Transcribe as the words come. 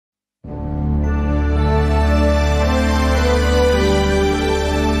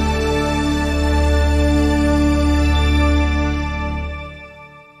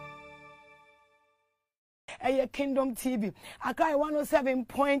Kingdom TV. Akai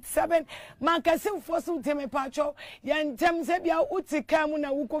 107.7. Mankasim for some teme pacho. Yan tem sebia uti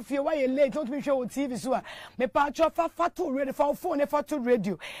kamuna wuko fie why late. Don't be sure TV so. Me pacho fa fatu radio for phone for to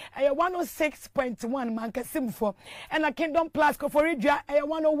radio. Aya 106.1 Mankasim for. And a Kingdom Plus ko for radio aya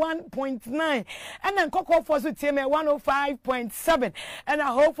 101.9. And then Coco for so teme 105.7. And I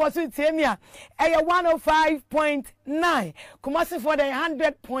hope for so teme aya 105.9. Kumasi for the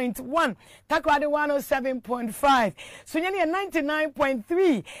 100.1. Takrade 107.5. Sunyani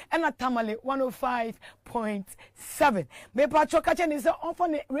 99.3 and a Tamale 105.7. Me pacho kachen is on for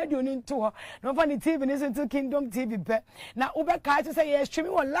the radio into no for the TV listen to Kingdom TV be. Now Uber Kai to say yes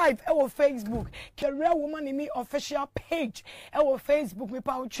streaming on live our Facebook. Career Woman in Me official page. Our Facebook me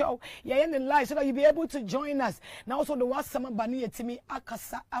pacho. Yeah in the live so that you be able to join us. Now also the was summer bani to me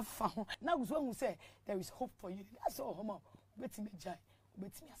akasa afa. Now who say there is hope for you. That's all homo. Bet me jai.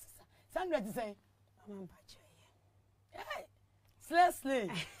 Bet me asasa. Sandra to say I'm hey, slay.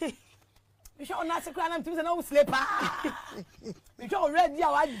 You should not say crying to no sleeper. You should already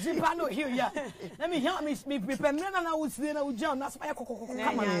our Japan here. Let me hear me prepare men and I would say no John. That's why I come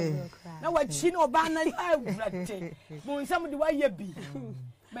now what Chino Banner I would when somebody why you be.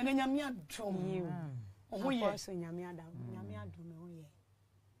 But then Yamia told you. Oh, yes, Yamia do me.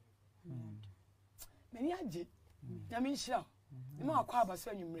 Many I did. Yamin show. The more quabba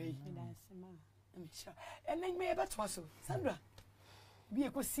so you may. And then may ever twasso. Sandra. Be a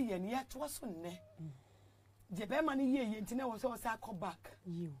go see and yet was on ne. The Berman year you know was also call back.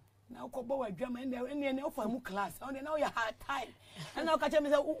 You now call boy drama and then offer more class. Only now you hard time. And now catch me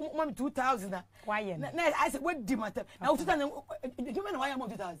 2,000. Why? I said, what do matter? Now to tell them, you mean why I'm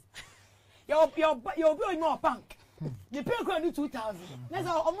 2,000? You're going more punk. You pay 2,000. That's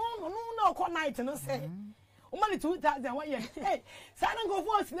all. No, call night and no say. Only 2,000. Why? Hey, Saturn go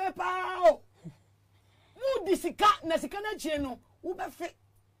for sleep out. No, this is cat, Nasicana channel. Uber fit.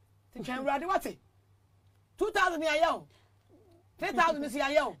 The can ride what it 2,000 year young. 3,000 is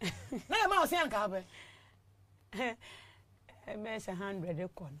young. Now I'm out saying, Carver. A mess 100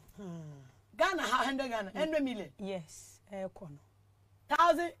 econ. Ghana, 100 Ghana, 100 million. Yes, econ.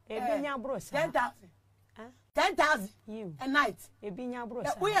 1,000, a binya bros. 10,000. 10,000 you a night. A binya bros.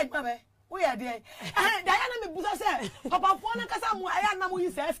 We are, Mamma. We are there. Diana me busa say, Papa Fona kasa mu aya na mu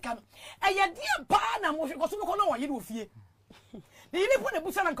yi say ska no. E ye die pa na mo hwe ko so ko no wo ye do fie. The you put the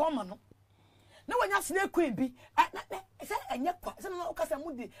busa na come no. Na wanya snake queen bi. Say enye kwa. Say no kasa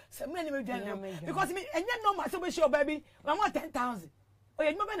mu de say me na me dwan. Because me enye normal so be sure baby. We want 10,000. O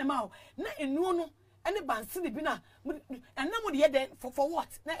ye be na ma o. Na enu no ene banse de bi na. Enna mu de ye den for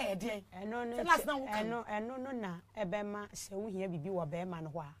what? Na e de. Eno no na ebema se wo hia bibi wo be ma no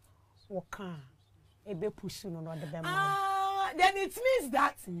ho a. Then it means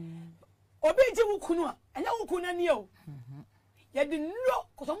that Obeji Wukunu and Yawukuna Neo. You didn't know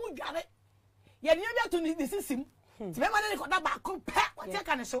because I'm got it. You didn't to the system. Remember, they got that back compact. What you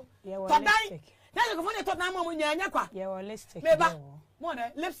can show? Today, that's the funny thought now when you're Yakwa. You're lipstick. Maybe more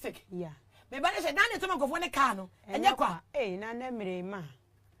lipstick. Yeah. Maybe I said, Danny Tomac of one cano and Yakwa. Eh, Nana ma.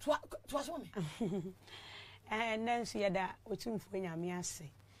 'Twas woman. And then she had that which when I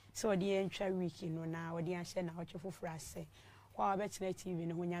say. So the entry week no na we dey ahye na oche foforo ase kwa betina TV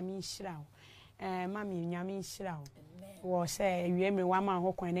no nyame nhira wo mami nyame nhira wo wo say ewiemre wa ma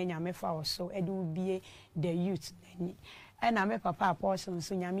ho kwan na nyame fa wo so e de ubie the youth ni e na me papa apostle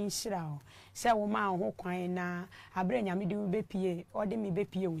so nyame nhira wo say wo ma ho kwan na abre nyame de ubepie o de me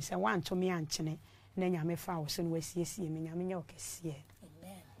bepie wo say wanto me anchene na nyame fa wo so no wasiesie me nyame nya okese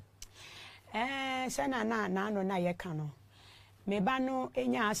amen say na no na ye ka no meba no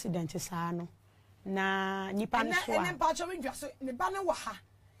enya accident saa no na nipa no so a na pa cho windwa so ne ba no wa ha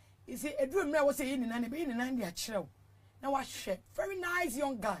isi eduru mre wo say yin na ne be yin na ndi a kirew na wa hwe very nice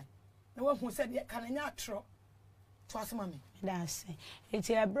young guy na wa hu say de kan nya atro to asema me da say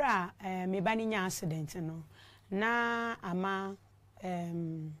eti ebra meba no nya accident no na ama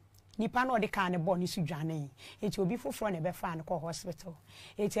nipa no de ka ne bo ni su dwane eti obi foforo ne be fa ne ko hospital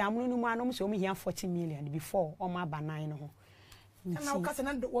eti amunu nu mu anom so o mi hia 40 million before o ma ba 9 no ho. And now, cousin,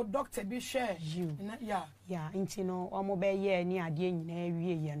 what doctor be share you? Yeah, into no, or mobile year near the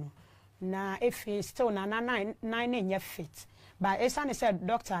year, no. Na if it's still na 9 in your fit. But as I said,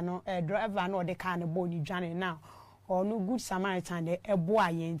 doctor, no, driver, no, the kind of bony journey now, or no good Samaritan, a boy,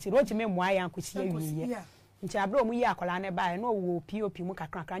 into what you mean why I could see you. Into a bro, we are colana by no POP muka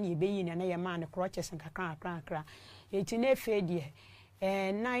crack, and ye be in a man, crotches and crack. It's in a fade,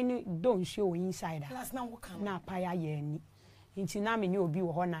 and 9 don't show inside. Last now, na paya ye. Inti na me ni obi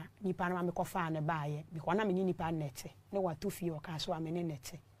wo ho na nipa na me kofa na baaye because na me ni nipa nete ne wa to fie o ka so amene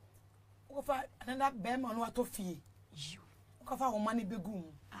nete Ofa another bema no ato fie. Ofa o money begum.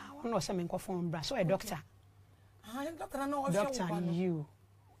 Ah, one no say me nkofo mbra. So a doctor. Ah, doctor na o doctor you.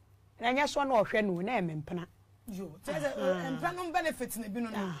 Na nya so na o hwe no na empena. Yo, say empena no benefits na bi no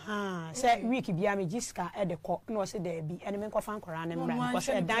na. Say week bia me giska e de ko na o say there bi ene me nkofo ankora na mbra because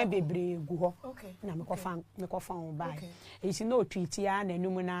e dan bebre gu ho. Na me kofo on buy. E si no treat ya na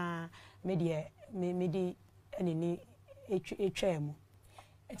enum na me de enini etwa mu.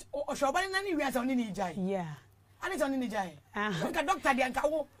 O shobani na ni wi asa oni ni jai. Yeah. Ani so oni ni jai. Nka doctor de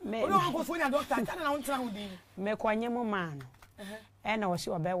nka wo. Olo anko fo nya doctor ta na won tra ho din. Me kwanye mo man. Na wo se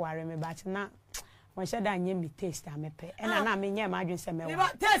obe ware me but na won se da nye me taste amepe. Na me nya ma adwen se me wa.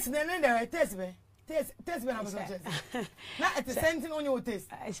 Taste ne ne taste be. Taste be na so taste. Na at the same thing on your taste.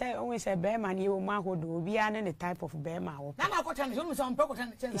 I say always say be man ye o ma hodo obi a ne type of be ma wo. Na ko tane so no so mpe ko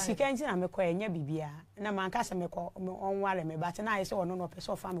tane chance. Sikanti na me ko enya bibia. Na man ka se me ko on ware me but na I say ono no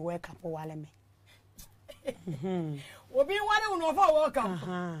person fa me welcome po wale me. Obi wale no fa welcome.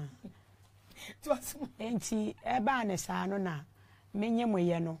 Enti eba ne sa no na menye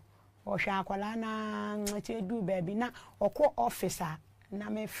moye no. O hwa akwala na ti du baby na okọ officer na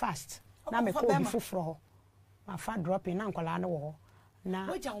me fast. Na me ko bi fufuro ho. Ma fa dropping na nkwala na wo ho.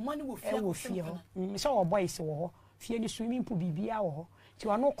 Na oja o mani wo fie ho. So o boys wo ho. Fie ni swimming pool bibia wo ho. Ti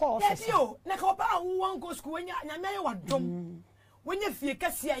ono ko officer. Yo, na ka ba wo go school nya nya me wa dom. Wonya fie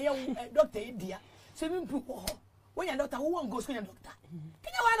kase aye doctor edia. Swimming pool wo ho. Wonya doctor wo go school nya doctor.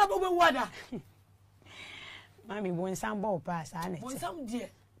 Kenya wa na bo be wada. Mami bon sambo pa sa na. Bon sam die.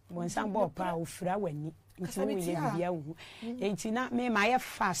 Bon sambo pa ofura wani. Nti wo ye bibia wo. Enti na me ma ye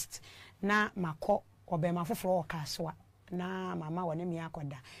fast na makọ obema foforo okasoa na mama wone mi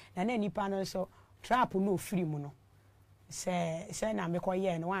akoda na nipa no so trap no ofiri mu no se na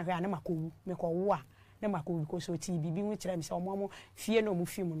mekoye no wan hwe na makowu mekowo a na makowu ko so ti bibi hu kire mi se omo fie no mu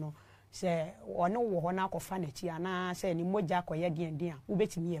fi mu no se one wo ho na akofa na ti ana se ni moja akoye den a wo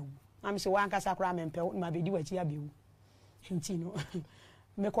betimi yawu am se wan kasa kra mempe ma bedi wachi abewu nti no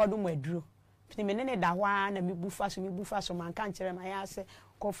mekodo mu aduro ti me ne da ho na mebufa so man kan kire ma ya se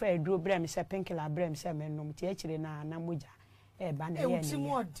ko fa aduro brem se penkila brem se mennom ti akire na moja e ba na ye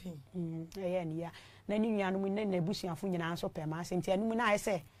ni ye ni ya na ni nuanom ne na busuafo nyina so pe ma se nti anum na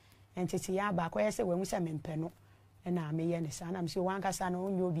ayese entiti ya ba ko yese we mu se mempe no na me ye ne sa na me se wan kasa na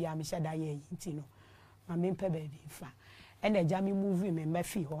onyo obi a me se da ye nti no ma mempe ba bi fa e na ja me movie me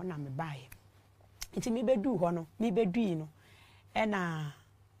mafi ho na me bae nti me bedu ho no me bedui no e na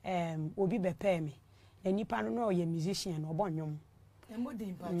obi bepe me na nipa no na o ye musician no obonwom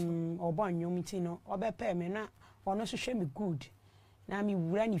obonwom ti no obepe me na ono so hwe me good na me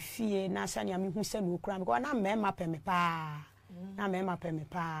wura ni fie na sane me hu se no okura me ko na mema pe me pa na mema pe me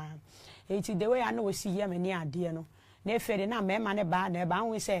pa eti the way I know si ye me ni ade no na efere na mema ne ba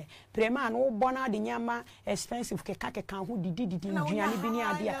hu se prema no bo na de nyama expensive keka ho didi nduane bi ni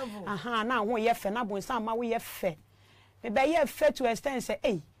ade na ho ye fe na bon san ma wo ye fe me be ye fe to extend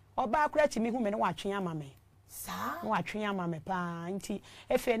say oba akura ti me hu me no watwe ama me sa watwe ama me pa nti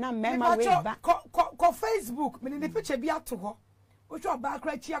efe na mema we ba ko Facebook me ni picture bi ato ho o twa ba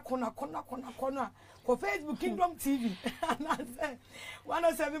akura chi akona ko Facebook Kingdom TV and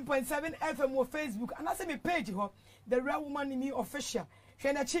 107.7 FM on Facebook and I say me page ho the real woman in me official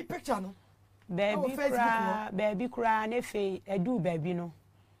hwe na chi picture no baby kura na efe edu baby no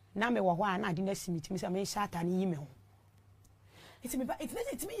na me wo ho a na ade na simiti me say me shata ni yime ho it's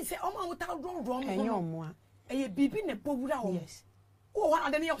me say o ma wuta ron enyo mo a eye bibi ne powura ho yes o wa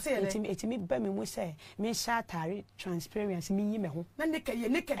ade ne yo say it me ba me mu say me shatare transparency me yime ho na ne ka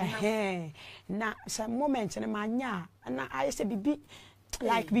na some moment na manya na I say bibi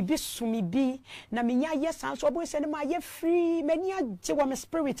like bibi sumi bi na me nya yes so obo say na ye free many age wo me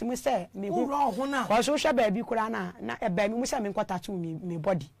spirit mu say me hu ho na ko so hwe ba bi kura na e ba mi mu say me nkota to me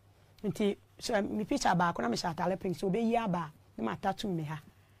body nti so me picture ba ko na me shatale pink so be yi aba na ma tattoo me ha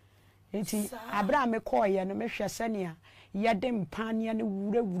enti abra me koye no me hwe sania yede mpania ne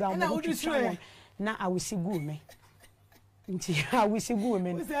wura mo twitwa na awisigu me nti awisigu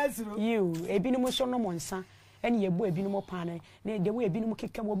me you ebinumu so no monsa ene yebu ebinumu pane na de we ebinumu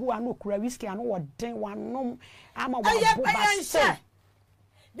keka mo bu wa no kura whisky anu woden wanom ama wa bo ba se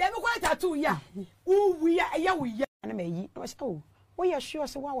de me kwa tattoo ya wi ya wi ya na me yi no say wo ye sure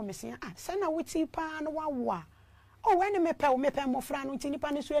se wa wo me se sana wuti pa no wa when me pe mo fra no ntini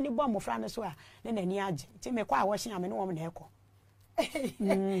pa ne so ani bo mo fra ne so a ne nani age nti me kwa a wo hye ame ne wo na eko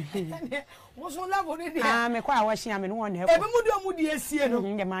wo so lavo ne dia me kwa a wo hye ame ne wo na eko ebe mu di esie no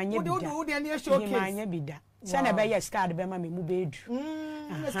nge ma anya bi da wo de ne showcase ma anya bi da se na be yes card be ma me mu be edu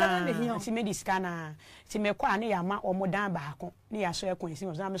scan ne hian ti me di scanner ti me kwa ne ya ma omo dan ba ko ne ya so eko esi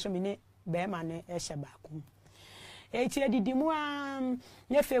so na me so me ne be ma ne ehye baako eti edidimu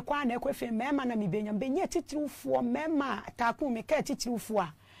nye fe kwa na ekwefe me ma na me benya titirifuo me ma taako me ka titirifuo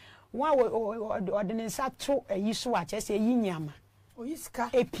a wa ordinance to ayi so a chese yi nyama oyiska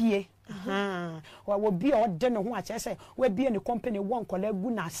epie wa bi ode ne ho a chese wa bi ne company won kola gu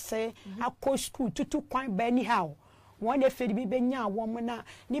na se akọ school tutu kwan ba ni how won efedi bi benya awom na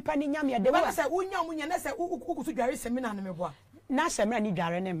nipa ni nyame de wa say unya munya na say ukusu dware seminar na me boa na seminar ni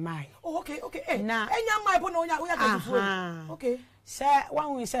dware ne mai okay na enya mai bo na unya ka okay se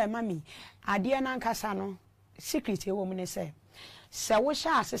wan say mami ade na nkasa no secret e wo mu ne say se wo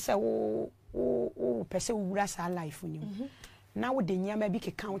sha ase se wo pese wo wura sa life ni na wo de nyama bi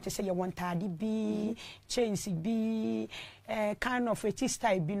ke kan wo say ye wontade bi chains bi kind of a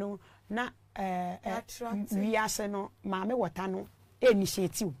style bi no na we ase no maame wota no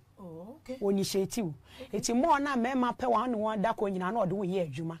initiative okay initiative eti mo na mema pe wa no won da ko nyina na ode wo ye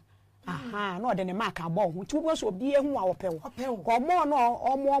adwuma na ode ne mark abo ho ti wo so obi ehu a wo pe wo ko mo no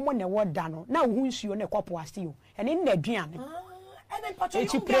omo ne wo da no na wo nsuo ne kopo ase yo ene na aduane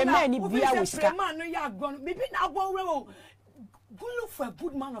eti prema ni bia wo sika prema no ya gbo bibi na gbo we o go look for a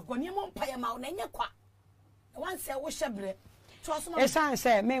good man of God ye mo mpaye ma na nye kwa wan say wo hyebre to aso ma esan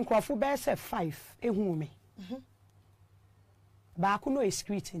say me nkrofo be say 5 ehu me ba ku no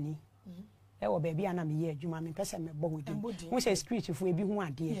street ni e wo ba bia na me ye adwuma me pese me bo wodi wo say street fu ebi hu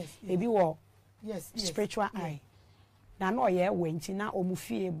ade ebi wo spiritual eye na no ye wenti na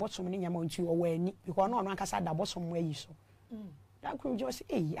omufie bosom ni nyama nti o wani because no ankasa da bosom mu ayi so that could just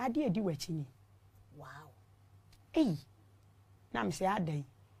ade edi wachi ni wow na me say adai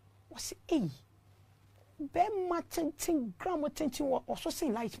wo say be ma tintin gram tintin wo so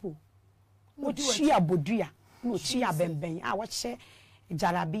sin light po wo chi abodua no chi abemben a wo che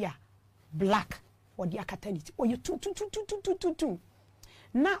jarabia black or the akataniti o you tu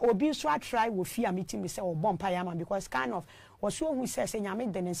na obi so try wo fia meeting me say o bompa yama because kind of was so who say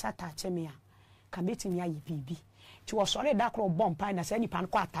nyame de ne sata che me a ka meeting ya yi bibi ti wo sore da kro bompa na say nipa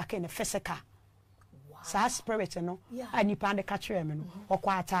ko attack na physical sa spirit no a nipa de ka kire me no o ko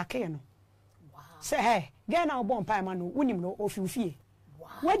attack no say hey get na bompa ma no unim no ofifie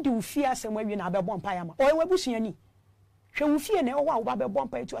wadi ufie asem awie na be bompa yama o we busuani hwe ufie na o wa ba be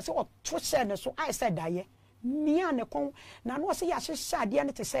bompa tu say o to share ne so I said daye mia ne kon na no se ya hyehyɛ ade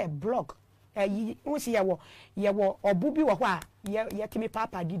ne te say blog yi wo se ye wo obu bi wo ho a ye timi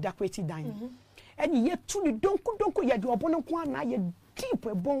papa di dakweti dan eni ye tu ni donku ye de obo no ko na ye deep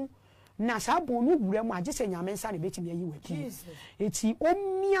ebon na sa bon no wura mu age se nyame nsa ne betimi ayi wati eti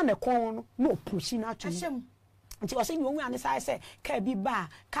o mia ne kon no pushi na to nti o se ni onwu ane say ka bi ba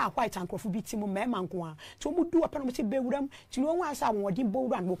ka white ankrofo bi timu mema nko a to mu du opa no mo se bewuram ti no onwu asa won bo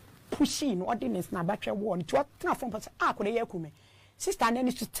wura no pushi no ordinance na batwe wo nti o tena from pass ko le yakume sister na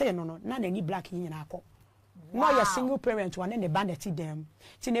ni stay no na ni black yin na akọ no ya single parent one ne ba na ti dem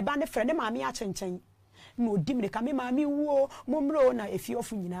ti ne ba ne friend ma me a chenchen no di me ka me ma me wo momro na efi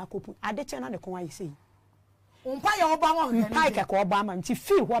ofu nyina akopu ade che na ne kon ayi sei umpa ya oba wa mpa ka ko oba ma nti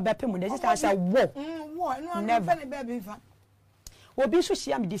feel ho be pem ne sister say wo no never ne be fa obi so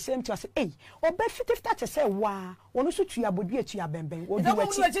hia me the same to say oba 50 to say wa wonu so tua bodua tua bemben obi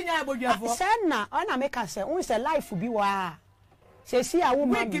wati say na ona make say won say life bi wa say see a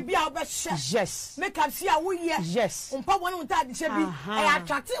woman make bi a oba hye yes make up see a wo ye yes umpa wonu unta de hye bi e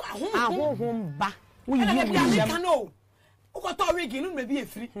attract ahonhom ba wo yi no ukoto wigi nu me bi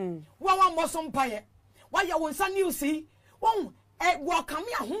efiri wa moso mpaye wa ya won sa news yi won wo kam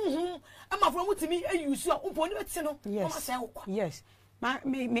ya honhom ama fro mutimi eyusu a umpo ni beti no ma say ukwa yes ma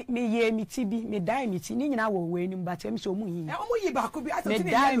me ye miti bi me dai miti ni nyina wo we ni mbata mi so mu yi omo yi ba ko bi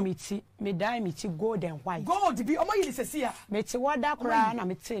me dai miti gold and white gold bi omo yi de sesi a me ti wada kra na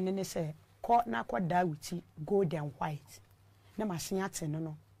me ti ne say ko na ko da wuti gold and white na ma sen ate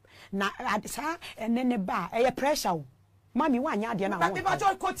no na sa ene ba e pressure o mami wanya ade na wo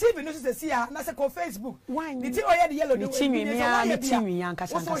ba ko TV no sesi a na se ko Facebook ni ti o ye de yellow ni ti mi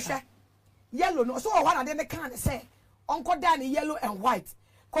yankasa yellow no so o wa na de ne kan say onko da ni yellow and white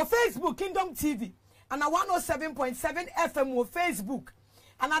ko Facebook Kingdom TV and 107.7 FM wo Facebook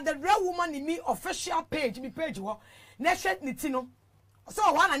and the real woman in me official page mi page wo na hwe ni ti no so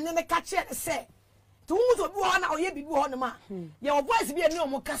o wa na ne ka che say to wu so bi wo na o ye bibi wo no ma ye o voice bi eni o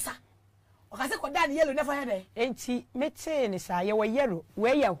mo kasa o ka se ko da ni yellow never head enti mete ni sa ye wo yellow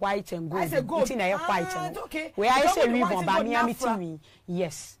we ye white and gold enti na ye white okay we I say ribbon ba mi amiti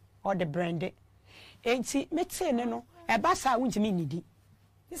yes all the brand enti mete ne no e ba sa wuntimi nidi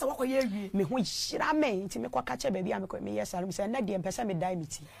This what ye wi. Me ho hyira me nti me kwa ka che baby am me yes arum say na de mpesa me dai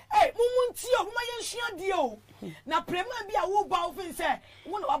miti. Eh mumunti o ma ye hia de o. Na prema bi a wo ba wo fin say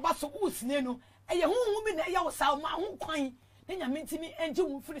wo na waba so usine no. Eye honhom bi na ye wo sa ma ho kwan. Na nya mentimi enje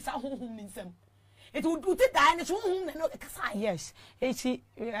wo firi sa honhom ni nsam. It would do that and honhom na no kasa. Yes. Eti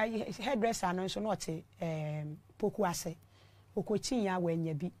hairdresser no so not poku ase. Okochi ya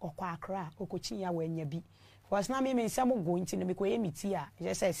wanya bi okwa akra okochi ya wanya bi. Because na me nsam go nti no me ko emiti a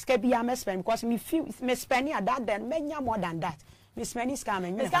je say ska bi am spend because me feel me spending at that then menya more than that. Me spending scam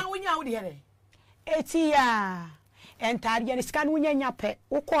me. Ska wonya wo de here. Eti ya entari ya ska no nya pe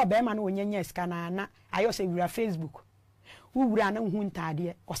ukọ be ma na onyanya ska na ayo say wura Facebook. Wo wura na hu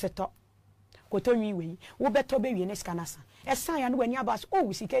ntade oseto. Kotonwi we wo beto be wie ne ska na sa. Esan ya no wani abas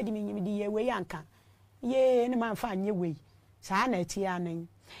oh sika di me nyim di ye we anka. Ye ne man fa anye we. Sa na eti anan.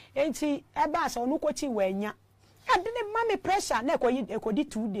 Enti eba sa onu kwoti wanya. Ade ne mama pressure na ekodi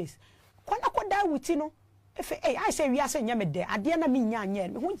 2 days. Kona koda wuti no. Efe I say wi ase nya me de. Ade na me nya anya.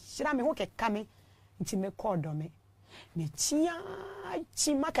 Me ho hira me ho keka me. Nti me call do me. Me tia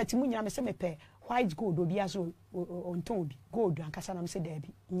chi market mu nya me se me pe white gold obi aso onton obi. Gold ankasa na me se da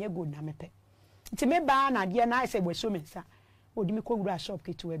bi. Nye gold na me pe. Nti me ba na ade na I say we so me nsa. Odi me ko wura shop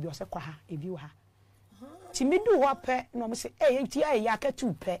ketu ebi o se kwa ha ebi wo ha. Ti me do ho pe no me say ti ai ya ka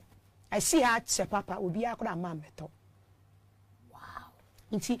tu pe. I see her se papa obi akora ma meto. Wow.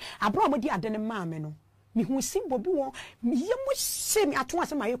 Nti abro mo di ade ne ma me no. Me hu simbo bi won me ye mo se me ato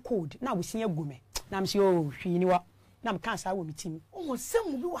ase ma ye code na wo sin agu me. Na me say oh hwi ni wa. Na me kan sa wo me tim. Oh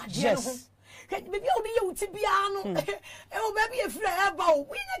sem bi wa je no. Baby o dey you ti bia no. O baby e free e ba o.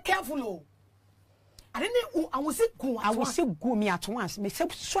 We need careful o. Ade ne awose gu ato. Awose gu me ato ase. Me se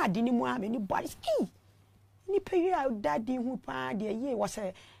so ade ni mu a me ni boys. Ni pay daddy hu pa de ye was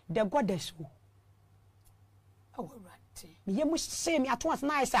the goddess who. Oh right. Me ye mu say me at once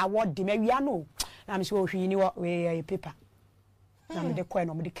nice award de me wi ano. Na me say o hwi ni we paper. Na me de coin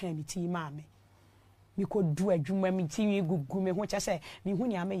no me de kan me ti ma me. Me ko du adwuma me ti wi gugu me ho cha say me hu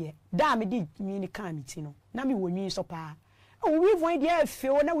ni ame ye. Da me di mi ni kan me ti no. Na me wonwi so pa. O wi voin de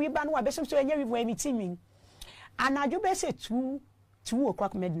afio na wi ba no abesem so enya wi voin me ti mi. Anajo be say 2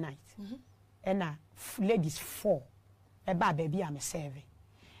 o'clock midnight. Ena ladies 4 eba baby am serving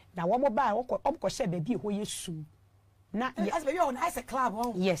na wo mo ba wo se baby ho yesu na as baby on ice club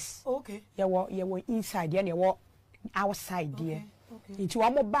oh yes okay ye wo inside ye wo outside there nti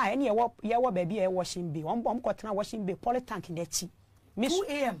wo mo ba ene ye wo baby e washing bay wo ko tena washing bay poly tank na chi 2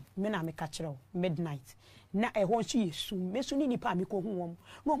 a.m. me na me ka kire midnight na e ho nso yesu me so ni nipa me ko hu wo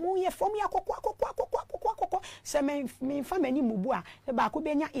no mo ye fom ya kokko se me fa mani mubu a ba ko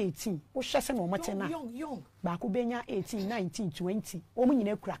benya 18 wo hwe se no mo te na young ba ko benya 18 19 20 o mu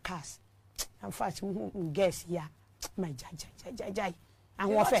nyina kura cars in fact hu guess ya my jai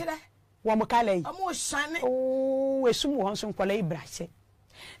ahwo fe wo mo kala yi amo shane o esum wo nso nkola ibrache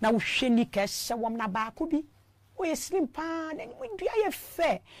na wo hwe ni ka se wo na ba ko bi o ye slim pa na mu dua ye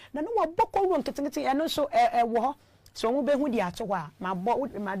fe na no wo bokọ wo nketenkete ya no so wo so wo be hu di ato wa ma bo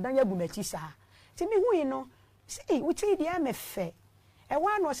ma dan ya bu machi sa ti mi hu yi no see uti di am fe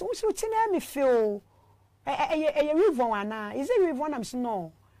wa no so uti na am fe o ribbon ana is it ribbon am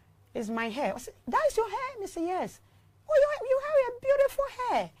no it's my hair say, that's your hair me say yes oh you have a beautiful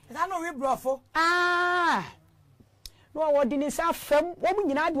hair is that no rebrofo no wo di ni sa fam wo mu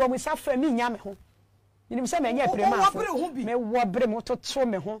nyina de wo mu sa fam mi nya me ho ni se me nya prema me wo bre mo toto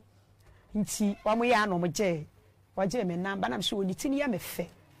me ho nti wo mu ya no mo je wo je me namba na me so ni tini ya me fe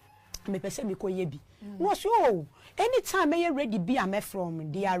me pese me ko ye bi no so anytime me ready be am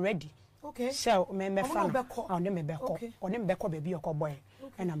from they are ready okay so me fa on me be ko baby okọ boy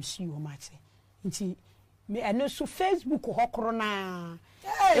and I'm see you mate nti me eno so Facebook ho kro na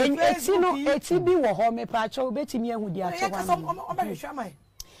eti no eti bi wo ho me pa cho betimi ehu di acho wa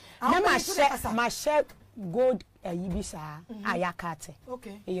na ma share gold yibi sa ayakate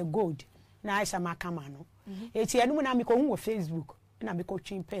okay e gold na aisa makama no eti enu na me ko hu wo Facebook na me ko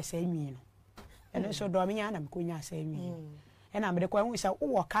twin pesa anwi no eno so do me nya na me ko nya sa anwi na me de ko hu sa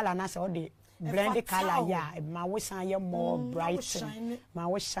wo color na sa o de blend color ya ma wo san ye more bright ma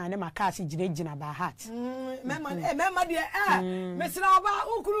wo shine ma ka si gina ba heart mema de me sira oba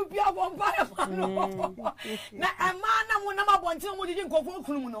ukuru bia bomba na na mo na mabontin mo jiji nkofo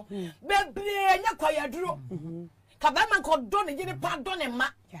ukuru mu no bebre nya kwayaduro ka ba man ko do ne jini pa do ne ma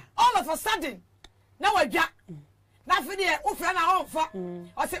all of a sudden na wadwa na fi de wo fra na ho fa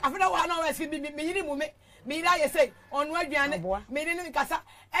o se afina wa na wa ski me yiri mu me ira ye say onu aduane me ni kasa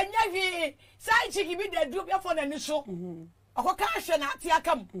enya hwi sai chiki bi de du bia for na ni so okoka hwe na ati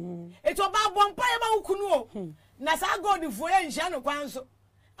akam eto ba bompa ye ma ukunu o na sa god fo ye nhia no kwan so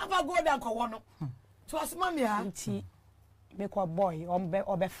aba go da ko wono to asma me ha nti me ko boy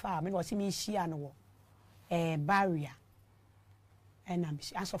obe fa me no si me hia no wo barrier ena me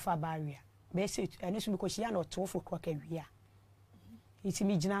asofa barrier be se ene so me ko hia no to fo kroka wia nti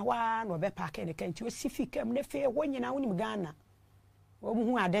me gina wa no be park ne kan nti o sifikam ne fe wo nyina wonim Ghana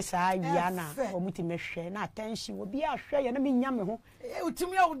omuhu ade saa wia na omuti mehwe na attention obi ahwe ye na me nya me ho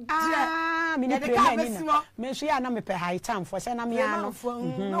utimi ya udia me ni pre na me so ya na me pe high time for say na me ano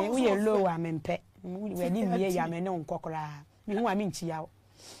me wo ye low a me mpe we ni me ya me ne nkokora me hu a me nti ya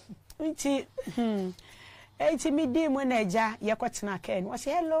nti enti me di mo na eja ye kwetena ken o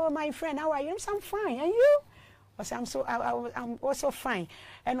say hello my friend, how are you? I'm fine, and you? I say I'm also fine,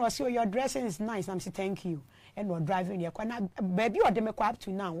 and I say your dressing is nice. I'm say thank you. And we're driving here. Baby, or them up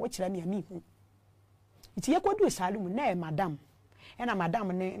to now. What tell me? It's ye could do salon, nay, madam. And a madam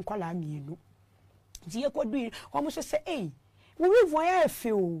and call me. It's ye could do almost say, hey, we voyage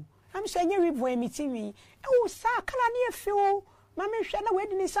feel. I'm saying you voyage meeting me. Oh, sir, can I near feel? Mammy, shall I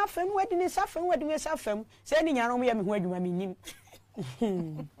wedding is suffering, wedding is suffering, wedding is suffering. Sending your own way, I'm wedding, I mean.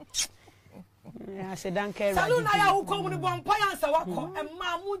 I said, don't care. Salon, I will come with one piance, I walk, and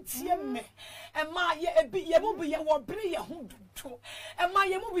Mamma, me, and my ye will be a war brilliant who do, and my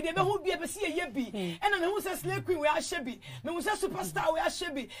ye will be the who be ever see a ye be, and then who says slave queen where I should be, no one says superstar where I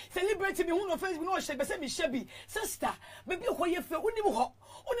should be, celebrating me who no face with no shape, but send me shabby, sister, maybe what you feel, only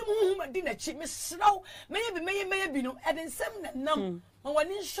whom I didn't cheat me slow, may be no, and then some numb, and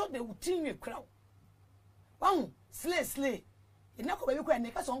when in short they would team you crowd. Oh, slay. Ina ko baby ko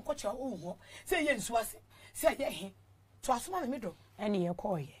ene ka so nko che o say ye nsuase say ye he to asoma me do ene ye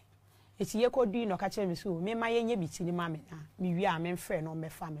ko ye eti ye ko du no ka che me so me ma ye nya biti ni ma me na me wi a me mfre no me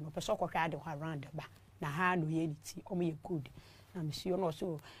fa me no pe so ko hwa de ho around ba na ha no ye biti o me ye good na me sio no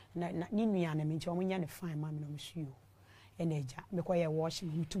so na ni nua na me nche o nya ne fine ma me no me sio ene eja me ko ye wash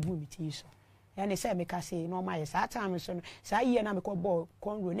me to bu me ti so ene say me ka say no ma ye sa time so no sa ye na me ko ball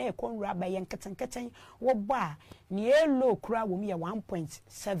konro na e konro abaye nketen wo ba ni elo kura wo me ye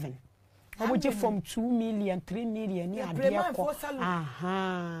 1.7 omoje from 2 million 3 million ni ade ko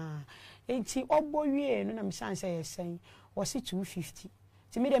aha enti obo wie no na me san say yesen wo si 250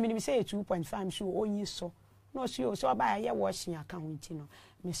 ti me dem ni me say 2.5 so onyi so no so ba ye washing account no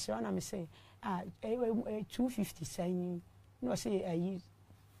me so na me say 250 say no say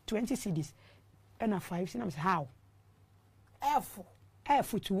 20 cedis and a 5 cents. How? F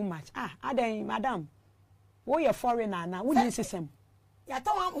too much. Aden, madam. Wo ye foreigner na, wo ni system. Ya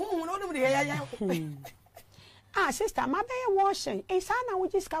to hu no do de ya. Sister, ma be washing. Sa na wo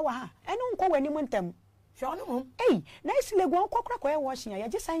jiska wa ha. Eno nko wani mu ntem. Sho no mu. Na isile gwo nkokra kwa washing ya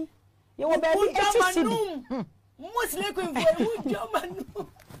jisan. Ye wo baby 80 cedi. Musle ko fu German.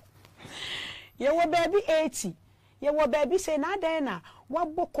 Ye wo baby 80. Ye wo baby say na den na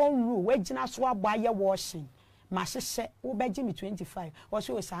wabokon ru wagina so aba ye washing ma hye wo beji me 25 wo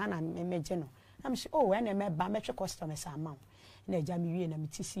so sa na meje no am say oh ene me ba metwe customers amount na eja me wie na me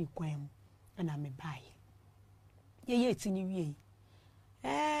tisi kwan mu na me buy ye tini wie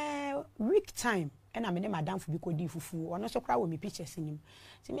week time na me ne madam fu bi ko di fufu ono so kra wo me pictures nim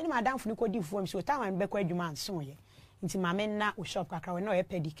ti me ne madam fu ni ko di fufu am so time be ko adwuma anso ye nti ma me na wo shop kakra we na o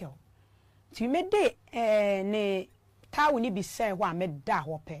pedicure ti me de ne tawo ni bi say ho ameda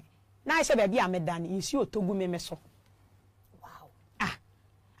ho pe na say ba bi ameda ni nsi otogu me so wow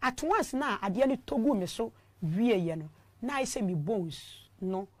at once na ade ni togu me so wie ye no na say me bones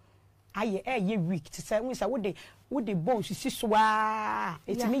no aye ye weak to say we say wo de bones si so a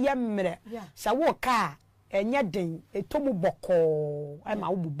etimi ye mmere sa wo ka enye den etomu boko e ma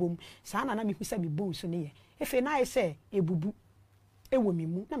wo bubom sa na me hu say me bones ne ye efe na say ebubu ewo mi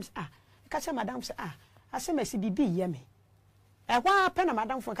mu na me say ka say madam say ase mesi bibi ye me ehwa pe na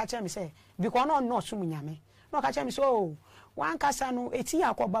madam fo ka che me say because no so munyame no ka che me so wan kasa no eti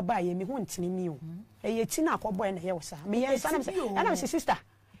akoba ba ye me hu ntini mi o ye eti na akobo na ye wosa me ye sana me say ana me sister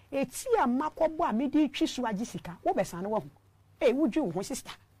eti amakobo a me di twi so agisika wo be sana wo hu wudwu ho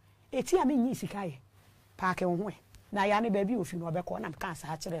sister eti a me nyi sika ye paake wo ho na ya ne ba bi ofi no obeko na me ka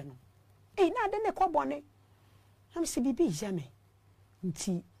sa kire no na de ne kobo ne am si bibi je me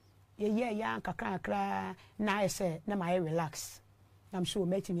nti ye ya kakra na ese na my relax I'm sure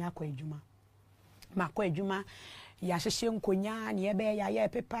meti mi akwa adwuma makwa adwuma ya hyehyɛ nkonya ne ye be ya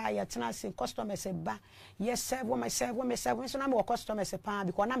pepa ya tena se customers ba ye serve myself so na me customers pa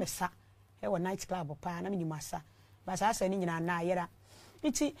because na me sa e wo night club pa na me ni masa ba sa asa ni nyina na yera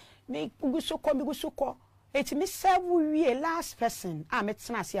iti me gusuko iti me serve wie last person me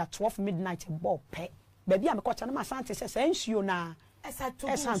tena se at 12 midnight ball pe ba bia me kwacha na ma sante se nsuo na esa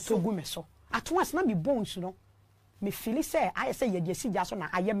togu me so at once na me bones no me feel say I say ye si ja so na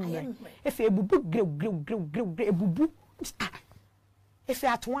ayem me efe ebubu grew ebubu efe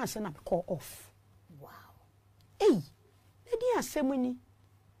at once na call off. Wow. Hey, e di asem ni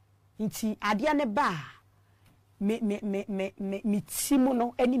nti ade ne ba me timu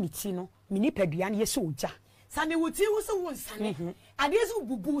no ani me ti no me ni padua na yesi oja sane wuti wo so won sane ade so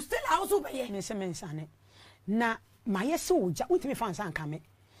bubu still house obeye me se men sane na ma yesi oja wutimi fa nsan kame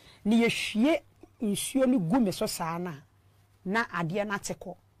ni yehwie nsuo ni gu me so saa na ade na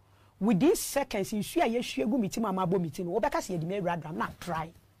teko within seconds nsuo a yehwie gu me ti ma bo me ti no wo beka se yedi me radram na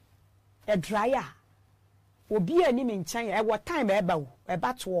dry e dry a obi ani me nkan e what time e ba wo e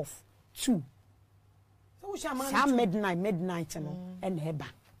ba 12 2 sa midnight no and heba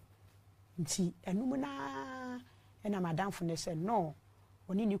nti enum na ena madam for ne say no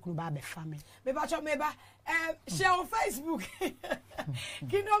oni ni kunu ba be family me ba share on Facebook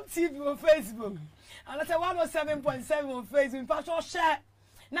Kingdom TV on Facebook and I say 107.7 on Facebook pa share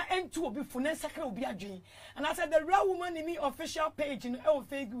na ento obi fu na sakra obi adwen and I said the real woman in me official page no on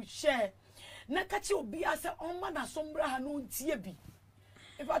Facebook share na kachi obi ase on ma na sombra ha no ntie bi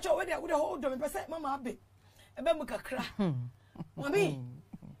if I we dey hold on me say mama abe ebe mu kakra mami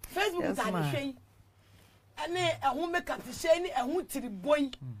Facebook yes, ta ni hwen ane ehun make up share ni ehun tiri boy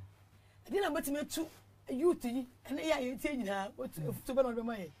ade na beti metu youth yi ane ya ye tie nyina to be no be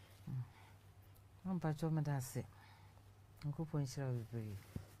mai ampa cho me da se nkopo nshira bebre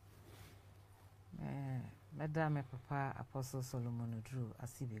madame papa Apostle Solomon Oduro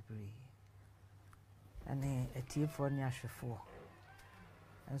asi bebre ane etiefo ni ahwefo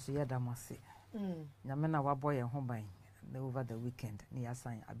enso ye damase nyame na wabo ye ho ban over the weekend ni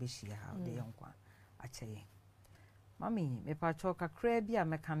asan abeshia ha de yonkwa akyeye mami me pa cho kakra bi a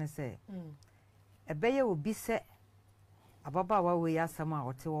meka ne se ebeye obi se ababa wa we asam a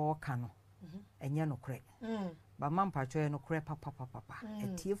wote wo ka no enye no kre ba mampa cho ye no kre papa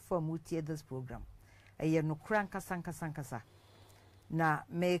etiefo mu tie this program eye no kra nkasa na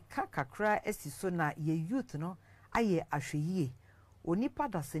me kakra esiso na ye youth no aye ahweyie onipa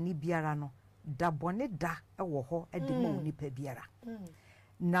dasani biara no dabone da ewo ho de ma onipa biara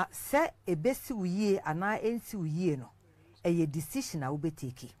na se ebesi uye ana ensi uye no eye decision a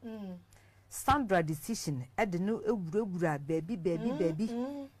wobeteki Sandra decision de no ewurawura baby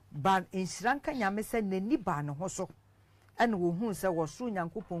ban enhyiranka nyame se nani ba ne ho so ene wo hu se wo so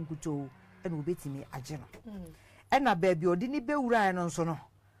nyankopon kuto ene wobetimi age no ena baby odi ni bewura no nso no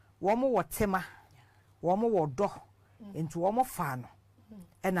wo mo wotema wo mo wodo enti wo mo fa no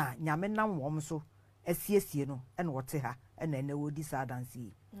ena nyame nam wo mo so asiesie no ena wote ha ena na wodi sa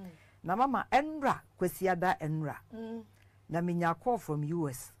dansi na mama enra kwasiada enra na menya call from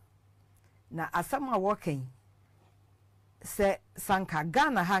US na asama working se sanka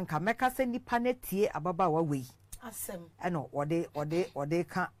Ghana hanka meka se nipa netie ababa wa wei asem eno ode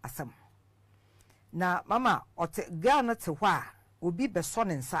ka asem na mama ote Ghana te hwa obi beso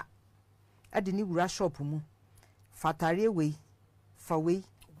ne nsa ade ni wura shop mu fatare wei fa wei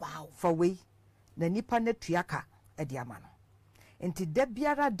wow fa wei na nipa netuaka ade ama no enti da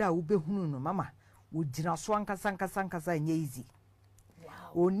biara da wo behunu no mama wo gina so ankasa nye easy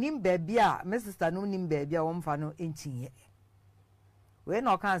wow onim baby a my sister no nim baby a wo mfa no entinye we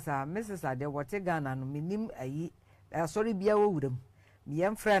no kansa my sister de wote Ghana no minim ayi sorry bia wo wuram mi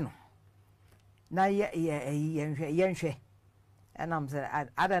yem frɛ no na yenhwe enam se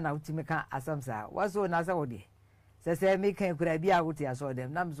ada na utimi ka asamsa waso na sa wode se me kan kura bia wote aso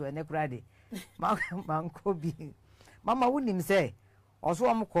dem nam so ene kura de manko bi mama wonim se oso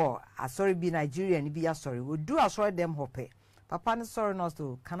omko asori bi Nigeria ni bi asori wodu asori dem hope papa ne sorry no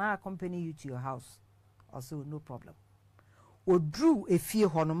so can I accompany you to your house also no problem odru efie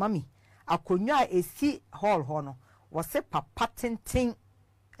ho no mami akonwa esi hall ho no wo se papa tenten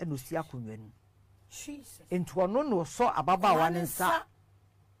eno si akonwa nu Jesus enti ono no so ababa wa ne nsa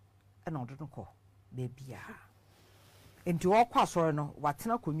ena odo ko bebia enti wo kwa asori no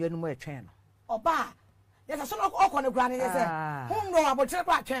watena akonwa nu mu etwen no oba yes so okọ ne gura ne say hum no abotre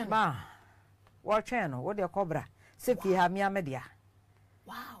kwa twen ma wo twen no wo de kobra se fi ha mi amedia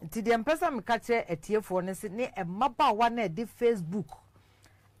wow nti de mpesa me ka che etiefo ne se ne emaba wa na de Facebook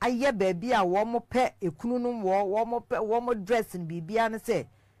aye baabi a wo mo pe ekunu no wo mo dress ni bibia ne se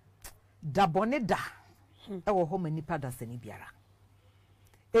dabone da e wo ho manipa da sani biara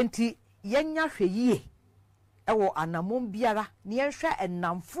enti yenya hweyie e wo anamom biara ne yenhwe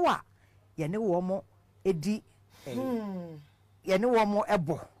enamfo a ye ne wo mo edi ye ne wo mo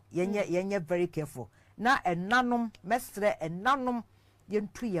ebo yenye very careful na enanom mesre enanom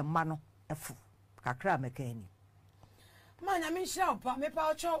yentu ye ma no efu kakra mekani manya me hira opa me pa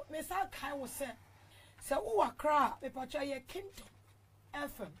ocho me sa kai wo se So who are cry me pacha ye Kingdom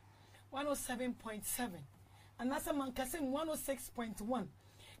FM 107.7 and that's a man kasem 106.1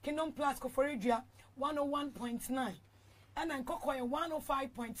 Kingdom Plus Koforidua 101.9 and then Kokoye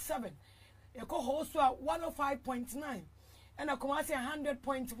 105.7 Eko Hoswa 105.9 and a Kumasi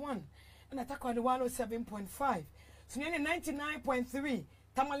 100.1 and Atakwa 107.5 Sunyani 99.3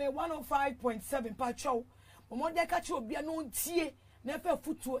 Tamale 105.7 Pacho Omodia kachi obia no ntie na fe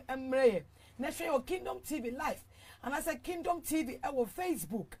futu emreye na share your Kingdom TV live and I say Kingdom TV our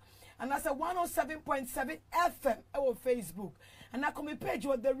Facebook and I say 107.7 FM our Facebook and I come page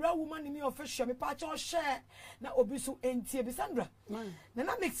with the real woman in me official me pacho share na obisu entie bi Sandra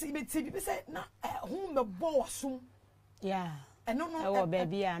na mix me TV be say na home the bow asum yeah and no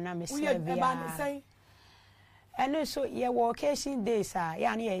baby na me say and so your vacation days are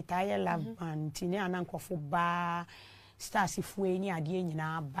ya na ye tire love and tini anankofo ba stars ifue ni ade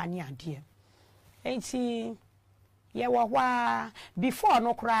nyina ba ni ade enti ye wo hwa before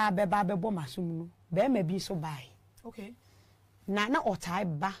no kra beba bebo masum no be ma bi so bai okay na otai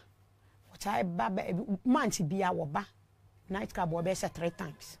ba month bia wo ba night club wo be say 3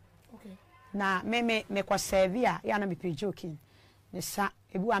 times okay na me ko serve ya na me pe joking ne sa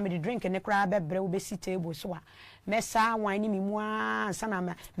ebi wa me de drink ne kra bebre wo be si table so a me sa wan ni me mu ansa na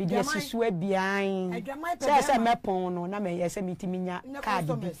me de asisu abian se me pon no na me yese mitimi nya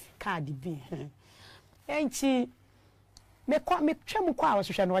card bi enti me twam kwa wo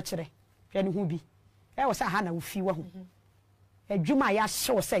hwehwe no kire hwe ne hu bi e wo sa ha na wo fi wo ho adwuma ya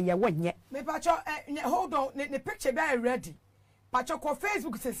show say ye wonye me pacho hold on the picture be ready pacho ko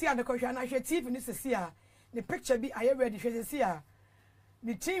Facebook sesi a ne ko hwa na hwe TV ni sesi a the picture be are ready hwe sesi a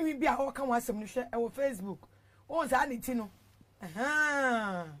the team bi a ho kan wasem no hwe e wo Facebook on za ni ti no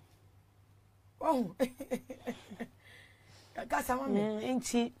oh kasa mama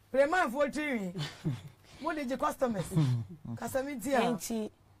enti preman for TV mo de customers kasa mi ti a enti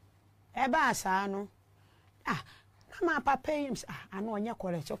e ba asa no ma papa yi ano onye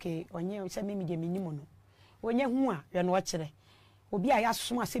correct okay onye se me de minimo no onye hu a ye no kire obi a ya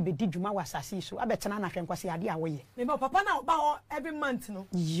soma se be di dwuma wasase so abetena na hwe nkwase ade a wo ye me papa na ba ho every month no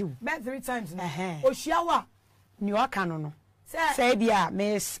you be 3 times no ohia ni o ka no say bia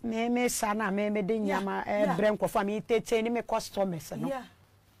me sa na me de nyama bre nkofo me tete ni me customers no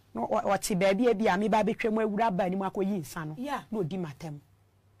no wati ba bia me ba betwem awura ba ni mu akoyi nsa no na odi matem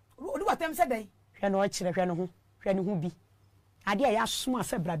odi matem se dai hwe no kire hwe no ho hwe ne hu bi ade a ya soma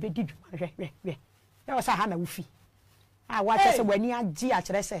se bra be di dwuma hwe ya wasa ha na wufi wa tese wani agi a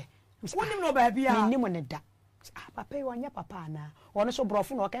kire se wonim no ba bia nim ne da papa yi wanya papa na ono so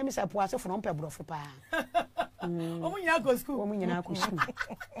brofo no ka mi se po asefo no mpe brofo pa omu nyina go school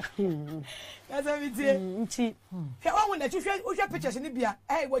kaza mi tie nti hwe won na hwe wo hwe pictures ni bia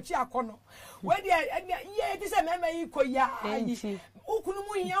wachi akono we dia ye ti se mema yi ko ya yi ukunu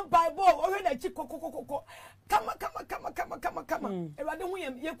mu yin bible o hwe na chi kokokoko kama ewade hu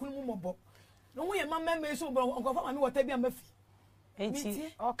ye kunu mu mobo no hu ye mama so bro onkofa ma mi wota bia mafi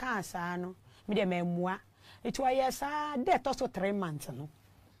enti o ka asa no mi de memua eti wa yesa de to so 3 months no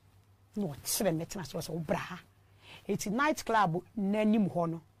no tsere metina so bra eti night club nanim ho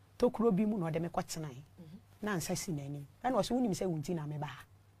no tokuro bi mu no de me kwetena na nsa si nanim na wo so wunim se wunti na me ba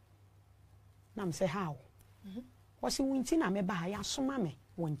na me se how wo se wunti na me ba ya soma me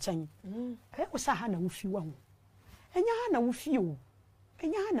wo nchen wo sa ha na wo fi wa ho enya ha na wo fi o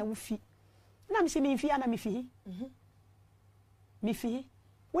enya ha na wo fi na me se me fi ana me fi me fi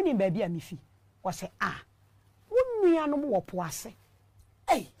woni ba bia me fi wo se wonnua no mo wo po ase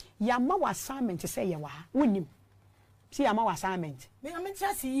ya ma wa assignment say ye wa wonim si ya ma wa assignment me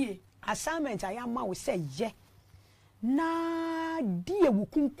amentiase yie assignment ya ma wo say ye na die wo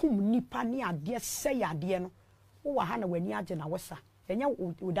kunkum nipa ne ade say ade no wo wa ha na wani age na wosa enya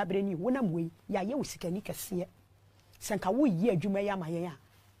wo dabre ni wonam we ya ye wo sikani kase senka wo yi adwuma ya ma ye ya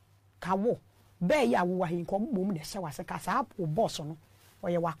ka wo be ya wo wa hin ko mbom na hye wase ka sa wo boss no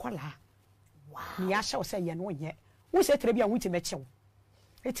oye wakola ni ya hye say ye no ye wo se tere bia wo ti mechewo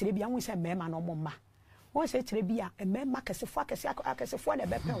etire bia wo se mema no momma wo se tere bia mema akasefo na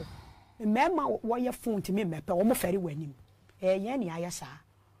bepe wo mema wo ye fun ti me mepe wo mo fere wanim ye ni ayesa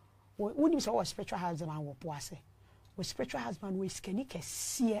wo nim so wo spiritual husband wo po ase wo spiritual husband wo iskani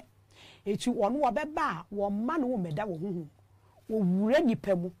kase etu ono wo beba wo ma no wo meda wo huhu wo wura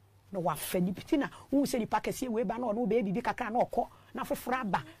nipa mu na wa fani pitina wo se nipa kase we ba na ono be bibi kakra na okọ na foforo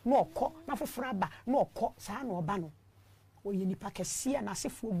aba na okọ na foforo aba na okọ saa na oba no oye nipa kese na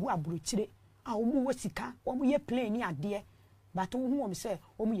asefo gu aburochire a omu wosika omu ye plane ni ade but wo hu om se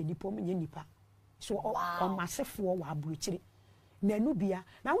omu ye nipa so o masefo wa aburochire na nu bia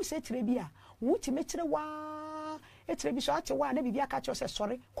na wo se tire bia wo ti metire wa etire bi so ate wa na bibia ka cho se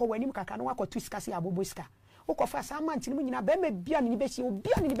sori ko wanim kaka no akotu sika se abobo sika wo ko fa sa manti mu nyina be ma bia ni be hie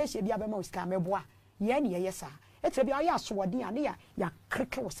obia ni be hie bia be ma sika meboa ye ni ye sa etire bia ya so wode ane ya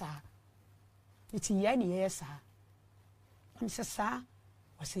kreke wo sa iti ye ni ye sa am se sa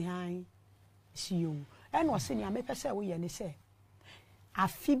wo se han si yo e no se ni amepese wo ye ni se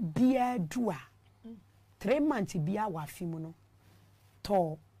afi bia dua 3 months bia wa afi mu no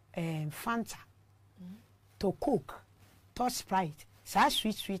to Fanta to Coke to Sprite sa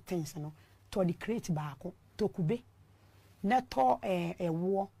sweet things no to the crate baako to kube na to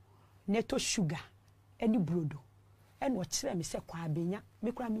ewo na to sugar any brodo en wo kire me se kwa abenya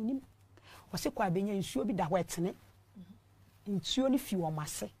me kura me nim wo se kwa abenya nsuo bi da wetene nsuo ni fi wo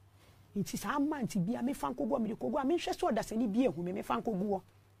mase nti sa amant bia me fan kogu me kogu me hwe so da sani bia hu me fan kogu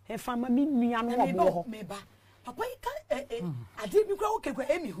e fan ma me nua no wo ho me ba papa yi ka ade bi kura wo kekwa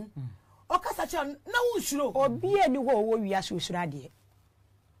emi hu o kasa cha na wo nsuro obi ani ho wo wiase osuro ade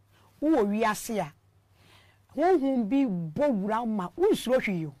wo wiase a honhum bi bowura ma wo nsuro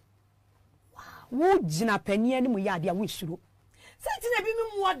hwiyo wo jina panie ni mu ya ade a wo nsuro senti na bi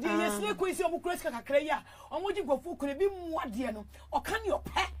mu ade yesle ko isi omukura sika kakra ya omoji gofo kure bi mu ade no o kan your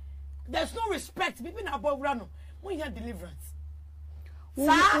pet there's no respect bibi na bowura no mo ya deliverance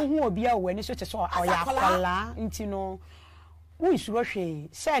wo obi a wo ni so te so oya kwala nti no wo nsuro hwe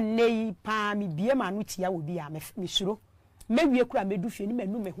se nei pa mi bie ma no tia wo bi a me suro mewie kura medu fie ni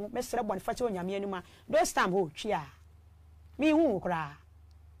manu me ho mesere bone fa che onyame ani ma those time ho twi a mi hu kura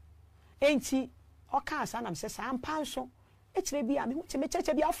enti oka asa na me se sa mpa nso etire bi a me hu che me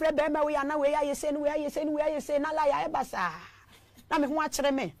cheche bi afre be ma we ya na we ya yese ni na la ya e basa na me hu a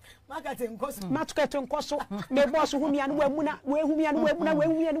kire me market nkoso market nkoso me boss hu mi anu wa muna we hu mi anu wa muna we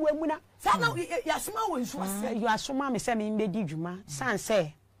hu mi anu wa muna sa na ya soma wo nso ase you asoma me se me mbedi dwuma san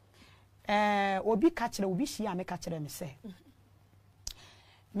se obi ka kire obi hia me ka kire me se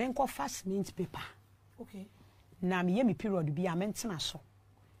me nko fast mint paper okay na me ye me period bi a me ntena so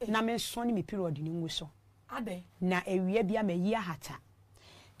na me so ni me period ni nwu so ade na ewie bia me yi hata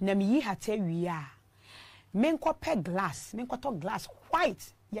na me yi hata ewie a me nko pe glass me nko to glass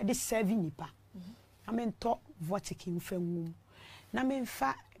white ya de serving nipa na me nto vortic mfa nwum na me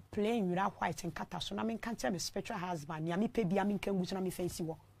mfa plain wira white nkata so na me nka nche me spiritual husband ya me pe bia me nka ngu so na me fancy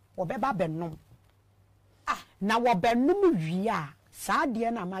wo obeba benom na wo benum wie a saa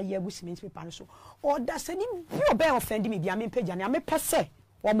de na ma ye agu cement paper no so o da sani bi obe offend me bia me pagya na me pese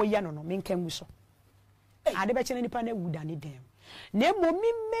wo mo ye no no me nka ngu so ade be chene nipa na wuda ne dem na mo mi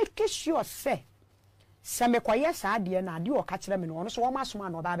make sure say se me kwaye saa de na ade o ka kire me no so wo masoma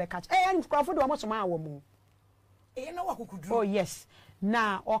na oba be ka nkrofo de wo masoma awo mu na wakukudru oh yes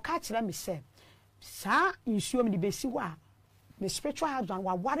na o ka kire me say saa nsuo me de besi wa me spiritual husband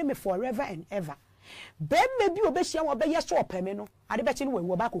wa ware me forever and ever ben me bi obehia wo be yeso opeme no ade be chi no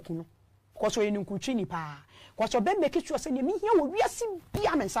wo ba koku no koso eni nkutwi ni pa koso ben make sure say ne mi hia wo wiase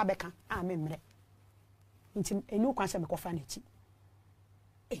bia me nsa beka amemre nti enu kwan se me kofa na chi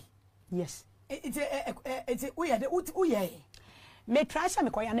yes it's we had uye me try se me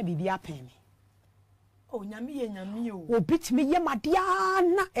koya na bibia pen me oh nyame o obit me ye madea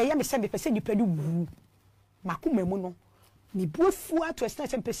na eye me se me pese nipa ni wu makoma mu no ni buafu ato extent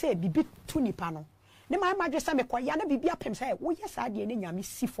se pese bibi tu nipa no ne ma ma dwesa me koya na bibia pem se wo ye sa de ne nyame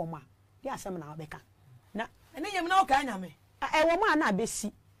si fom a de asem na obeka na ene yem na o ka nyame e wo ma na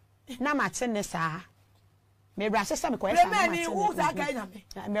abesi na ma te ne saa me bra se me koya sa na me wo sa ka nyame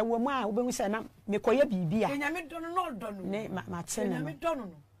me wo ma wo be se na me koya bibia nyame dono no dono ne ma te ne nyame dono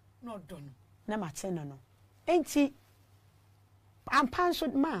no dono na ma te no enti ampanso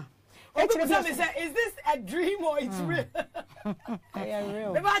ma is this a dream or it's real? Yeah,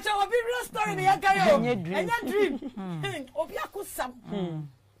 real. The batch of real story ni yakayo. Enya dream. Obi akusam.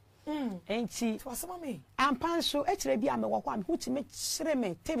 Enti twasama me. Ampanso etire bi amewọ kwa me hutime kire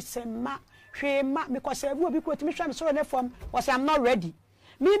me tips ma hwe ma me ko serve obi ko timi hwa me so na fam was I'm not ready.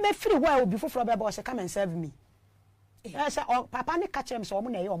 Me free where obi foforo be boss come and serve me. Yes, papa ne ka kire me so omo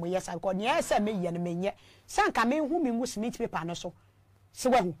na ye omo yes because ne say me ye no menye. Sanka me hu me ngu cement paper no so. Se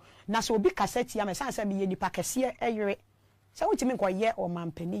wahu na so obi cassette ya me sansa me ye nipa kese eyere se wutimi nko ye o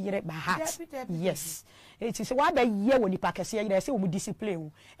mampani yere ba heart yes it is wa ba ye wo nipa kese eyere se wo mu discipline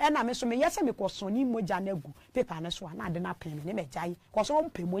e na me so me yese me koso ni moja na gu paper na so na ade na pen me ne me jai koso wo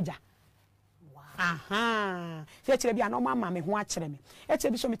mpe moja wow aha se kire bia na o mama me ho a kire me e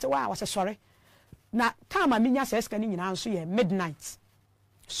kire bi so me te wa se sorry na time me nya se ska ni nyina nso ye midnight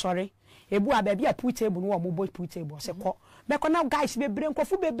sorry ebu ababi a put table no wo mo boy put table se ko me ko na guys bebre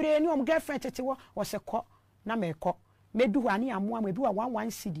nkofu bebre ni om girlfriend tete wo se ko na me ko me du ani amoa me bi wa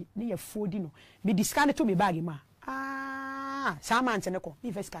 11 cedi ne ye fodi no me discount to me bag ma sama ante ne ko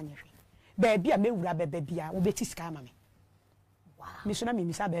me first kan yehwe ba bia me wura beba bia wo beti ska ma me wow me so na me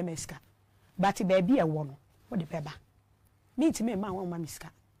misa ba me ska but ba bia wo no wo de beba me ti me ma wo ma me ska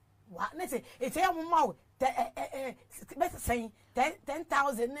wow ne say it's a ma wo better say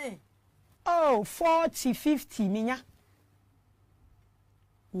 10,000 ne oh 40 50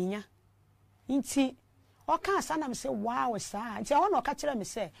 minya inti o kan sana me say wow sa inti o no ka kire me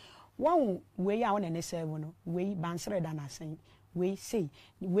say won we ya won ne say no we bansere da na sen we say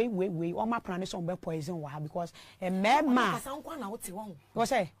we o ma plan so be poison wa because mema kasa nkwa na wote won wo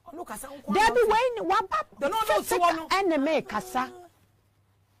say no kasa nkwa there be we wa ba the no to won enemy kasa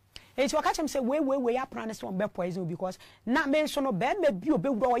eti o ka chem say we ya plan so be poison because na me so no be ma bi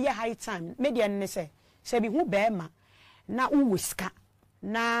obewura o ye high time me de ne say bi hu be ma na wo ska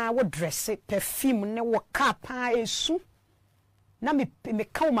na wo dress perfume ne wo cap esu na me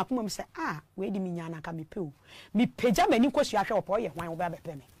ka wo makoma me say we di me nyana ka me pe o me peja mani kosu ahwe opo ye hwan wo ba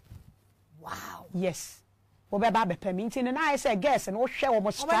bepe me wow yes wo ba bepe me nti ne na I say guess no hwe wo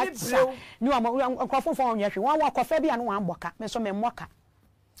mo structure ni wo nkrofo fo onye hwe won wo kofa bia no wan boka me so me moka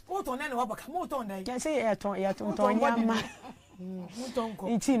wo ton na ne wo boka mo ton na can say e ton yama muton ko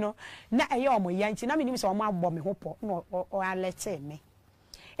nti no na eye omo ya nti na me nim say omo abbo me ho po no o alert me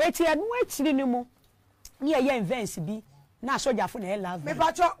eti anu atiri ni mu ni eye events bi na sojafo na love me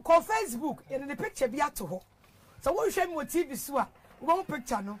ba ko Facebook in the picture bi ato ho so wo hwe me TV so a wo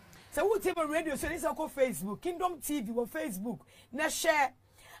picture no so wo TV radio so this ko Facebook Kingdom TV wo Facebook na share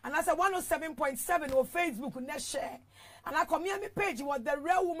and I say 107.7 wo Facebook na share and I come here me page what the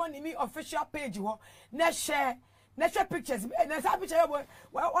real woman in me official page wo na share pictures na sa picture wo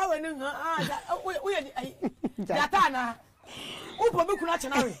we ni data na upo bi kuna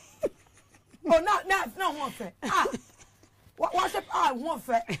chenare oh na ho fe what won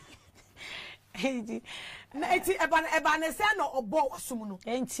fe na eti eba na se no obo wasum no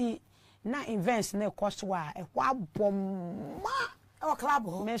enti na events na ekoso a ekwa bom ma e club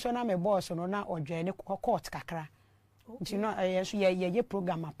ho me so na me boss no na odwe ne court kakra nti no so ye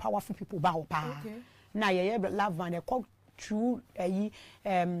program a powerful people ba ho pa na ye love van e call true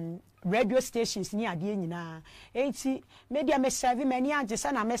radio stations ni ade nyina enti media me serve many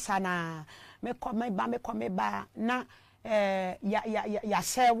agesa na mesa na me ba na ya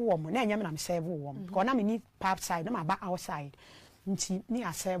serve wo mo na nyame na me serve wo mo because na me ni PART3 na ma ba outside nti ni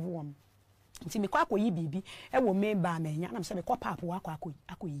ya serve wo mo nti me kwa akoyi bibi e wo me ba me nya na me se me kwa pap wa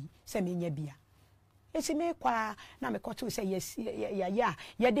akoyi se me nya bia eti me kwa na me koto say yes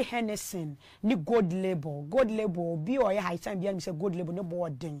ya de Hennessy ni gold label bi o ya high time bia me say gold label ne bo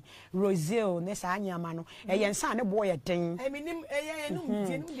den Roselle ne sa anyama no e ye nsa ne bo ye den e minim e num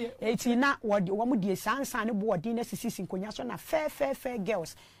de eti na wo mu die sansa ne bo den na sisi nkonya so na fair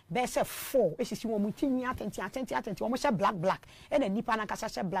girls be say 4 esisi wo mu tinyi atenti wo mo say black e na nipa na kasa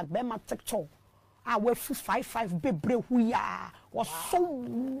say black be ma TikTok we 55 bebre hu ya wo so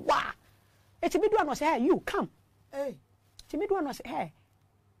wa eti bi do no say hey you come eti mi do no say hey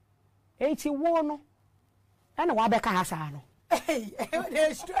eti wo no na wa be ka hasa no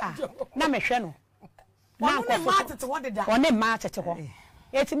na me hwe no na ko ma tete wo de da one ma tete ho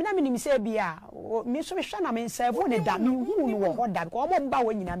eti mi na me nim say bia mi so me hwe na me nsavu ne da mi hu no wo ho da ko mo mba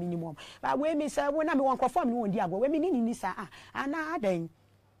wo nyina mi nim ba we mi nsavu na me won krofo mi won di agwo we mi ni sa ana adan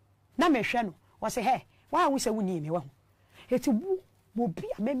na me hwe no wo say hey wa hu say wo ni me wa hu eti wo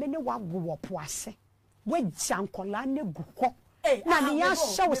bia meme ne wa wo po ase we jankola ne guko na ne ya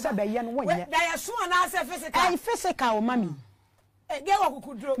show se be ye no wonye da ya so na ase physical physical o mami ge wa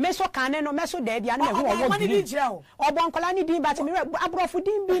kukudro me so kan ne no me so da bia na me hu wo bi obonkola ni din ba te me abrofu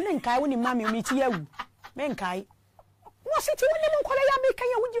din bi ne nkai woni mami mi ti yawu me nkai wo se ti woni mo nkola ya me kan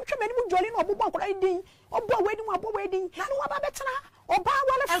ya wuji twa me ni mu joli no obonkola ni din obo we din na no wa ba betena oba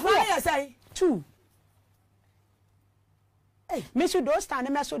wala fo ya sai 2 me so do stand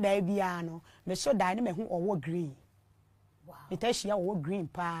me so da bia no me so da ne me hu owo green wow it is ya owo green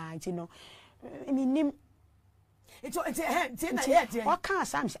pa nti no me nim it's na ye o kan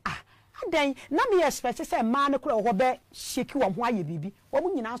sam adan na me expect say ma ne kura ho be sheki wo ho aye bibi wo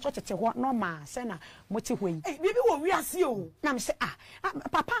mu nyina so tete ho normal say na mo ti hoi bibi wo wi ase o na me say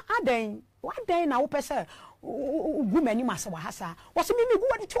papa adan na wo pese gu mani ma se wa hasa wo se mi gu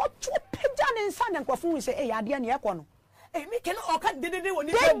wadi to peja ne nsa ne nkrofo wi say ade ne ekọ no me can all cut did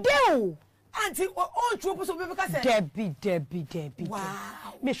woni do auntie all trouble so be ka say Debbie wow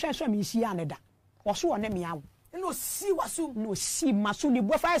me hwe me si aneda wo so ne me awo no si wasu no si masu ni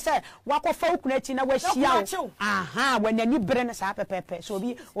bo fa say wakofa okuna ti na wahia aha wanani bere na sa pepepe so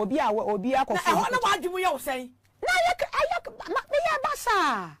obi akofa na wa adwumu ye wo say na me ya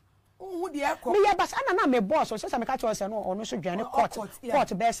basa who the echo me ya basa na me boss so say me ka cho say no ono so dwane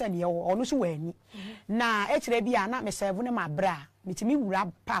court be say ne ono so wani na etire bi a na me serve ne ma bra mitimi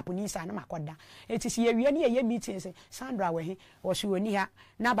wura pap ni sa na makoda etisi ye wie ne ye meeting say Sandra we he o so oni ha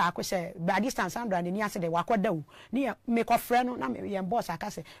na ba ko say by distance Sandra ne ni ase de wakoda wu ni me ko frɛ no na me ye boss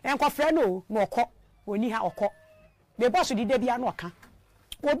aka say en ko frɛ no no okɔ oni ha okɔ me boss di de bia na oka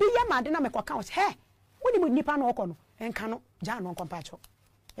obi ye ma de na me ko ka o say he woni mu nipa na okɔ no enka no ja no kompacho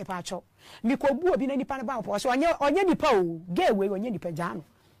e pacho mi ko bu obi na nipa na ba o so onye nipa o ge we onye nipa ja no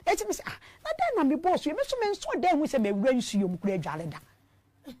eti mi say na den na me boss you me so me so den hu say me wura nsuo mu kura adwale da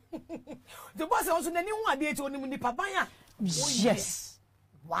the boss also na ni hu ade eti oni mu nipa ban a yes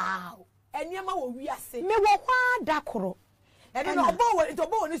wow eniema wo wi ase me wo kwa da koro eni no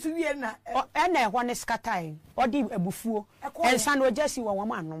obo ni so wi na na ho ne skatai odi abufuo ensa no jesi wo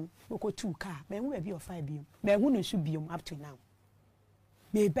won anom ko tu ka me hu bi o 5 biom me hu no so biom up to now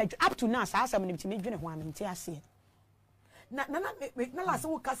me beg up to now sa asem ne me dwene ho amenti ase na la se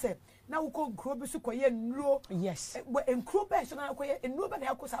wo ka se na wo ko nkro bi so koye nnuro yes nkro be so na koye nnuro be na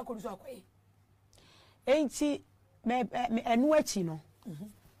yakosa akoru so akoye enti me enu achi no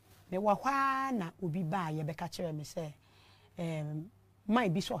me wa hwa na obi ba ye be ka kire me se mai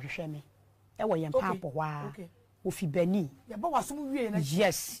bi so hwehwe me e wo ye papo hwa ofi bani ye ba wasom wie na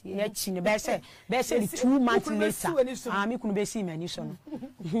yes ye chi ne be se 2 months later me kunu be si mani so no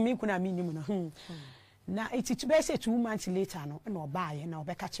me kunu ami ni mu no na iti to be say 2 months later no na oba ye na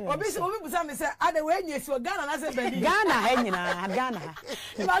obeka kire obi busa me say ade we nya si Ghana na say bani Ghana ha nyina Ghana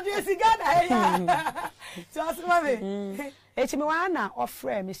ba do si Ghana ha so asema me eti me wa na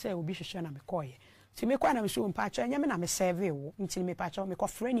ofre me say obi hwehwe na me koye ti me kwa na me so mpa cho nya me na me serve wo nti me pa cho me ko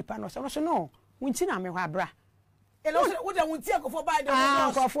frɛ nipa no so no wunti na me hwa bra e no wo da wunti akofo ba de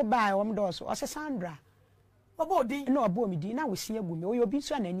akofo ba wo mdo so o se Sandra obo di na obo mi di na wo si egu me o obi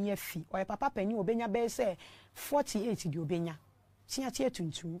so na ni afi o papa pani obenya be say 48 di obenya tia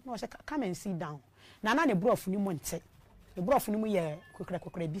tuntum na o se come and sit down na ne brof ni mo nte the brof ni mo ye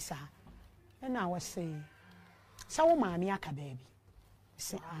kokra bisa na wo say sa wo maami aka baabi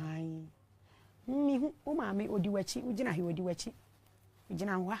se ai mi hu wo maami odi wachi ugina he odi wachi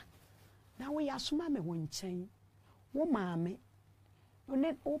ugina hwa na wo ya soma me wo nchen wo maami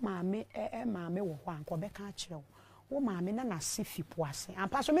one wo maami maami wo hwa nko be ka kire wo maami na se fipo ase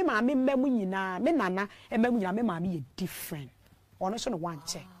ampa so me maami mmamu nyina me nana mmamu nyina me maami ye different ono so no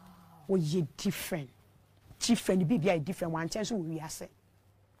wanche wo ye different bibia different wanche so wo wi ase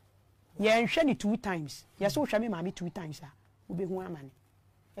ye nhwe ni 2 times ye so hwe me maami 2 times a wo be hu amane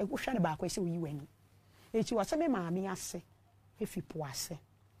e wo hwe ne ba kwa se wo yi wani e ti wo se me maami ase fipo ase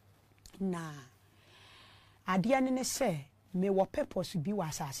na ade ane ne se me wo purpose bi wa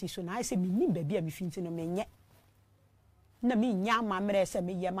asase so na I say me nim ba bia me finti no menye na me nya ma mere se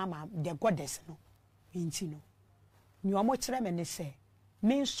me ye mama the goddess no inti no ni o mo kire me ne se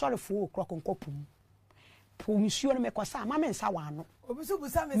me sorry for krokonkopum ponsuo no me kosa ma me nsa wa no obi so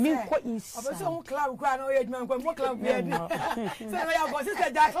busa me se obi so hu club kra na o ye djuma mo club bi edi se me ya go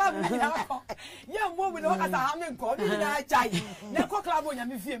sister ja club ni na ko ye mo bi no kasa ha me nko ni na chai ne ko club o nya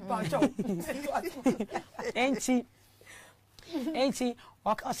me fie pa cho enti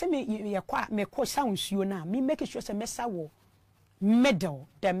o se me ye kwa me ko sa nsuo na me make sure se mesa wo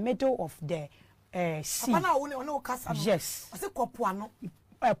the middle of the sea apana wo ne o kasa no yes o se kopo ano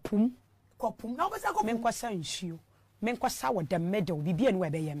pum kopum na obesa kopum men kwasa nsuo men kwasa wo the middle bibia ne we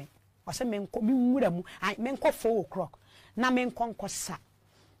be ye me o se men ko mi nwura mu men ko 4 o'clock na men konkosa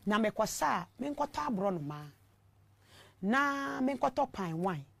na me kwasa men ko to abro no ma na men ko to pine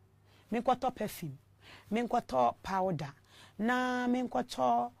wine men ko to perfume men ko to powder na men ko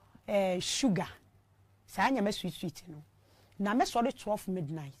to sugar sa anya me sweet no na me sori 12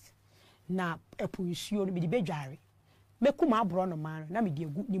 midnight na epu nsuo no me di bedware me kuma abro no ma na me di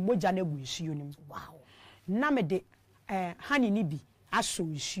egu ni moja na egu nsuo nim wow na me de honey ni bi aso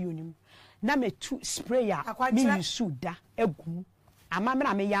nsuo nim na me tu sprayer me nsu da egu ama me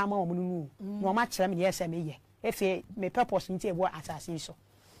na me ya ama wo no no ma kire me yese me ye efe me purpose nti ebo asase so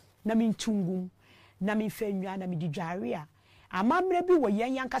na me ntungum na me fenwa na me di dware a ama me bi wo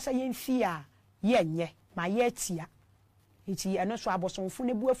yen yankasa yen fi a yenye ma ye tia iti eno so abosonfo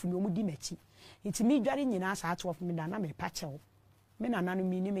ne bu afuni omu di machi iti mi dware nyina sa 12 mi da na me pa chewo me na nanu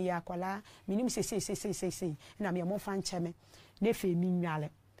mi ni me ya kwala mi ni se na me mo fa nche me na fe mi nwale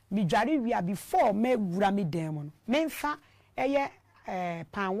mi dware wi before me wura mi dem no me mfa eye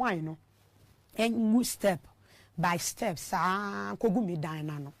pan wine no en step by step sa kogu mi dan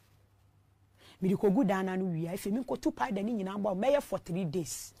na no mi di kogu dan na no wi afi mi ko tu pa da ni nyina mba me ye for 3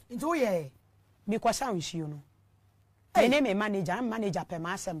 days nti o ye mi kwasa nsuo no my name manager, I'm manager per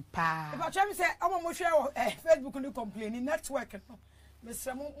masem pa. If I try to say I'm mo share Facebook no complaining network no.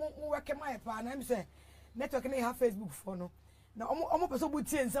 Mr. Mo work my pa na me say network no have Facebook for no. Na omo person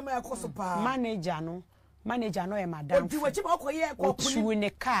buti ensem ya koso pa. Manager no e madam. Odi wachi ma koye ko puni ne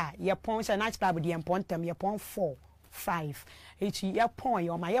car ye pon say night club de pon tem ye pon 4 5 echi ye pon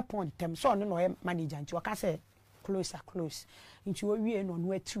ye ma ye pon tem so no ye manager nti waka say close nti wo wie no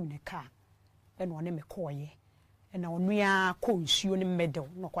no atu ne car e no ne me koye e na onu ya ko nsuo ne medal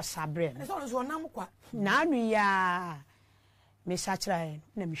no ko sabre no so nam kwa na anu ya me sachra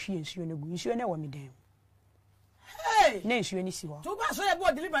na me hwie nsuo ne gu nsuo ne wo me den hey na nsuo ni si ho to ba so ye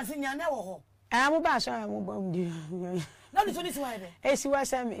bo deliverance nya na wo ho mo ba so mo na ni so ni si wa be esi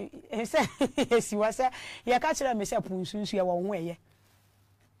wa sa ya ka kira me se punsunsu ya wo ho eye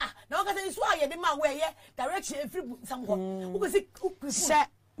na o ka se isu aye de ma wo eye direction free sam ho wo ko se se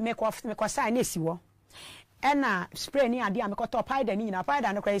me ko sa na esi wo e na spray ni ade a me ko to powder ni nyina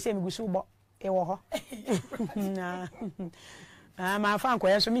powder no kwa se me gusu bo e wo ho na ma fa nko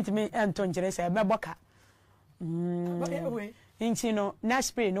yeso mitimi ento ngire se be boka inti no na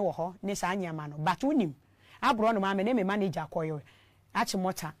spray no wo ho ni sa anyama no but unim abro no ma me ne me manager koyo achi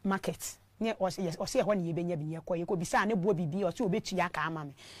mota market nye osi ho ne yebenya bi nye koyo ko bisa ne bo bibi osi obetua ka ama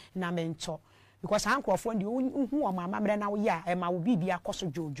me na me nto because ankrofo ndi hu o mama mere na wo ya e ma wo bibi akoso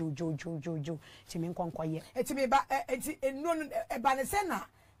jo ti me nkonkoye eti me ba eti enuro e ba ne se na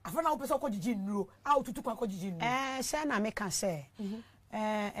afana wo pese okojiji nuro a otutu kwa okojiji nuro se na me kan se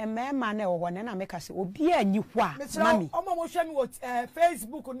mema na wo ne na me kan se obi anyi hwo a mami omo mo hwe mi wo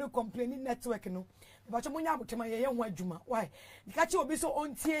Facebook no complaining network no ba cho munya abotema ye ho adwuma why dikachi obi so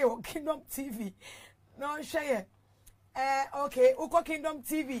ontie yo Kingdom TV no share okay uko Kingdom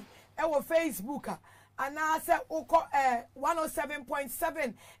TV e wo Facebook ana se uko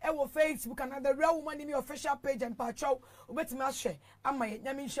 107.7 e wo Facebook and the real woman in me official page and patrol obetima share ama ye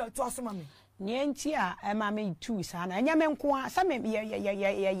nyame share to asoma me ne nti a ema me tu sa na nyame nko a sa me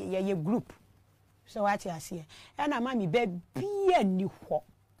ye group so what you see e na mami ba bia ni ho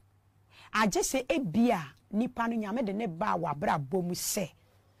aje se ebia nipa no nyame de ne ba wa bra bomu se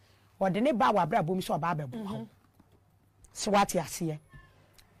o de ne ba wa bra bomu so ba bebo so what you see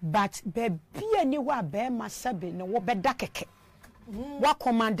but bia ni wa be ma sabe ne wo beda keke wa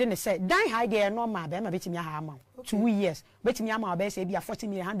command ne say dan high there normal be ma betimi ha ama 2 years betimi ama be say bia 40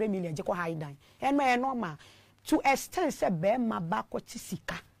 million 100 million je ko high dan en ma normal to extent say be ma ba ko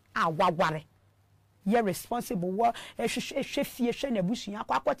tisika a waware ye responsible wo ehwe fie na busu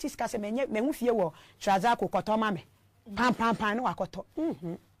akwa tiska se me hu fie wo traza kokoto ma me pam no akoto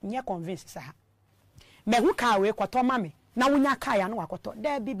nye convince sa me hu ka we koto ma me na wunya ka ya no akoto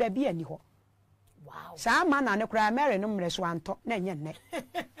da bi ba bi ani ho wow sa ma na ne kura mere no mre so anto na nye nne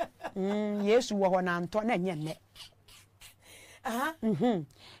Yesu wo ho na anto na nye nne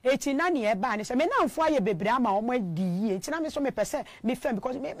eti na ne e ba ne se me na mfo aye bebre ama o ma di yi eti na me so me pese me fam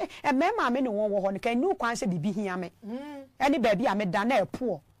because me ma me ne won wo ho ne kan nu kwan se bibi hia me eni ba bi a me da na e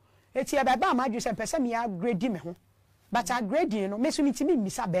po eti e ba ba ma dwu se pese me upgrade me ho but upgrade no me so mi ti mi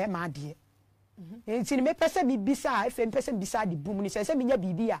misa ba ma de eti ne me pese mi bisa efe me pese bisa di bum ni se me nya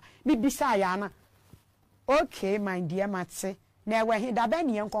bibi a mi bisa ya na okay my dear matse na e we he da ba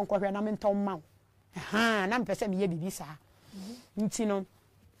ne enkonkwo hwe na me ntom ma na me pese me ye bibi sa nti no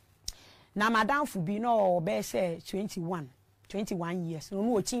na madam fu bi no be say 21 years no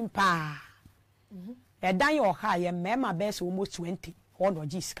no chimpa e dan yo ha ye mema be say almost 20 on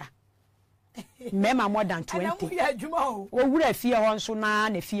jiska mema more than 20 o wura fie ho nso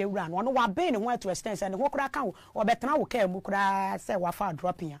na fie wura no wa be ne ho to extent and ho kura kan o betena wo ka mu kura say wa fa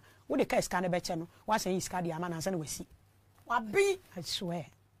dropping wo de ka iska ne be che no wa say iska de ama na nsa na wasi wa bi I swear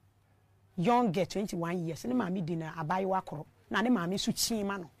young girl 21 years ne maami di na abayi wakoro na ne maami su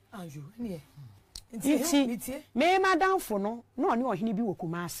chima no anjo ne nti me madam fo no na oni ohene bi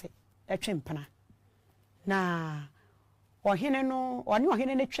wokuma ase etwempena na ohene no oni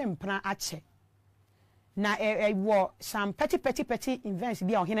ohene ne twempena ache na wo some petty events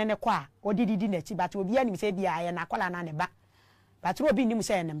bi ohene ne kwa odididi na ti but obi anim se bia ye na kwala na ne ba but obi nim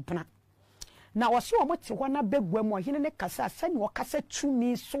se ne mpena na wose o mote ho na begwa mu ohene ne kasa sani o kasa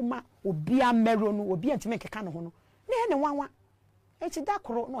tumi so ma obi amero no obi antime keka no ho no ne wanwa eti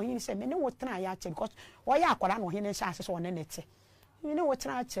dakoro no ohene se me ne wotena ya che because o ya akwara no ohene sha ase so one nete me ne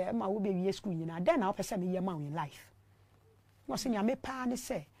wotena che ma wo be wie school nyina then na o pese me ye ma in life no se nya me pa ne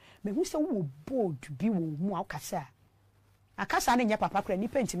se me hu se wo bold bi wo mu a kasa akasa ne nya papa kra ni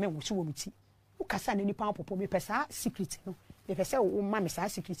pentime wo so wo mti wo kasa ne nipa popo me pesa secret no me pesa wo ma me sa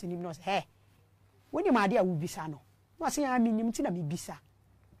secret ni no se he woni ma de a wo bisa no no se ya minim ti na me bisa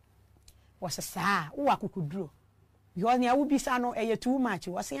wo se sa wo akukuduro because ne awu bisa no eye too much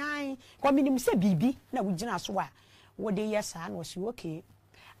wo se ai ko minim se bibi na wo gina so a wo de yes a no so okay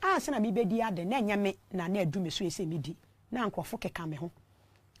se na mi bedi ade na nya me na na adu me so ese mi di na nkofo keka me ho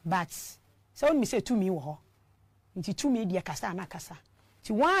but so when me say to me wo ho nti to me dia kasa na kasa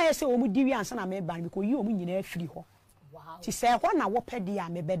ti wan ye say o mu di wi ansa na me ba because yi o mu nyina afiri ho wow ti say ho na wo pedi a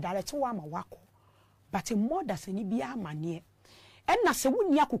me be direct wo ama wako but more than any bia amane na se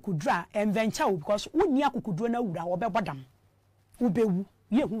wonni akukudura envencha wo because wonni akukuduro na wura wo be bodam wo bewu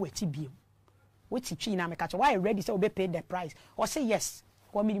ye hu wati biem wati twi na me ka why ready say we pay the price or say yes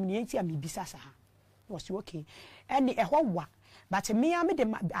ko mi ni enti am bisa sa was okay any ehwo wa but me am de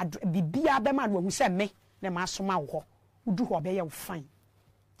bibia be ma no hu se me na ma soma wo ho udu ho be ye fine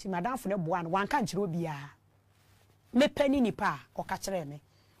ti madam fo ne boa no wan kan kire obia me pani ni pa o ka kire me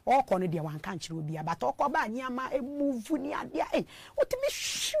oko no de wan kan kire obia but oko ba nyama move ni ade o ti me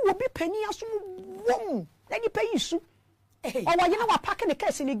hwi obi pani aso wom na ni pa yisu o wa ye na wa park ne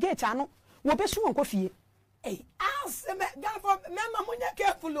case ni gate ano wo be su won ko fie as me gafo me ma munya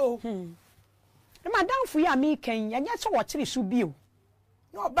careful o madam fo ya me kan ya nya so wo kire su bio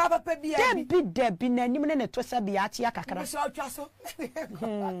no baba pa bia debi na nim ne to sa bia ati akakra so atwa so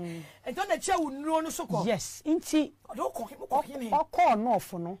ento na che wunro no so ko yes inti okọ no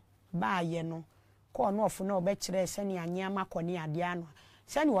ofo no ba ye no ko no ofo no obe kire se ne anya makọ ne ade ano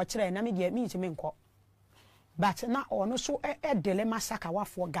se ne wo kire na me de mi ntimi nkọ but na ono so dele masaka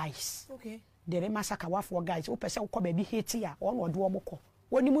wafo guys okay dele masaka wafo guys o pese ukọ ba bi hate ya ono de omukọ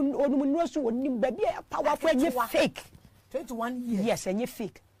onum no so onim ba bi powerful enye fake 21 years yes enye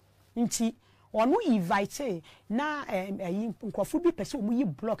fake nti ono invite na nkofo bi pese omu yi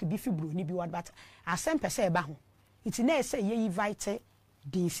block bi fibro ni bi wad but asem pese eba ho nti na ese ye invite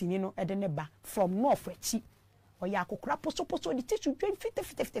dinsini no ede ne ba from north achi oya akokora poso di teach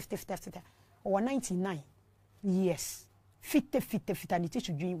 50 or 99 yes 50 ni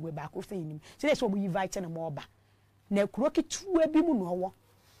teach dwin we ba ko fe nim se na so omu invite na mo ba na kuro kitu bi mu no wo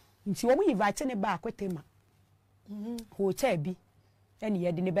nti omu invite ne ba akwetema hotel bi eni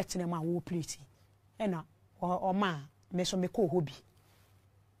ye de ne betene ma wo plate ena o ma me so me ko hobi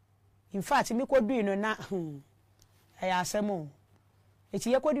in fact me ko du no na ya asemo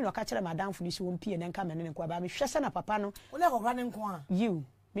eti ye ko du no ka kire madam fu ni si wo mpie ne nka me ne nko ba me hwese na papa no ole ko kwa ne nko a you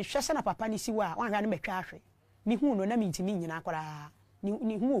me hwese na papa ni si wa wan hwa ne metwa ahwe ni hu no na me ntimi nyina akora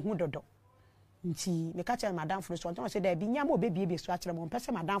ni hu dodo nti me ka kire madam fu so on say da bi nya ma obebie bi so akire mo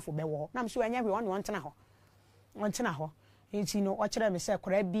mpese madam fu be wo na me so anya hwe on won tena ho ontina ho enti no o kire me se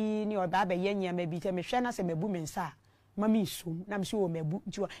kora bi ni oba ba ye nya ma bi te me hwe na se mebu me nsa ma mi sum na me so o mebu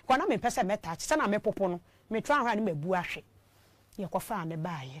nti ko na me pese meta se na me popo no me twa hwa ni mebu ahwe ye ko fa ne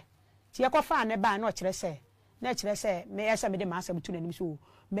ba ye ti ye ko fa ne ba na o kire se me esa me de ma asem tu na ni so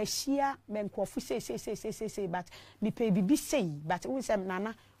me hia me nkofu se but me pe bibi sei but we say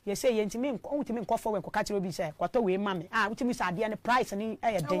nana ye say ye ntimi nkofo we nkoka kire obi se kwato we ma me utimi sa ade ne price ni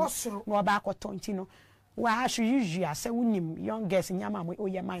e ye den no oba akoto nti no wa ashu yuju ase wunim youngest nyama mo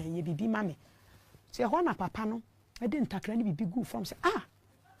oye ma ye bibi mame se ho na papa no e de ntakra ni bibi gu from say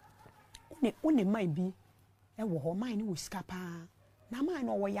one man bi e wo ho man ni wo sika pa na man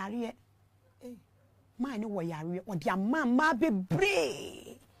no wo yare man ni wo yare o dia mama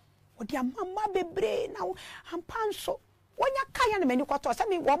bebre na ampanso wonya kaya na mani kwato se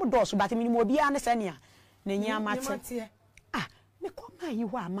mi wo mo do so bat mi ni mo bia ne se ne a na nyama te me ko man yi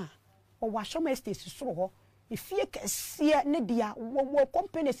ho ama o wa shoma estate soro ho efie kese ne dia wo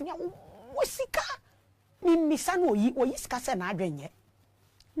companies nya wo sika mi misa no oyi sika se na adwenye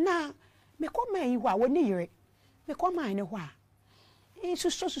na me ko man yi ho a woni yire me ko man ne ho a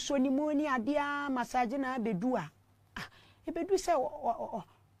suso ni mo ni ade a massage na bedu a ebedu se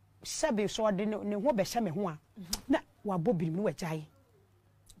sebe so de ne ho be hye me ho a na wa bobirim no wajai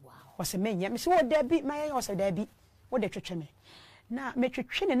wow o se menya me se wo da bi maye o se da bi wo de twetwe me na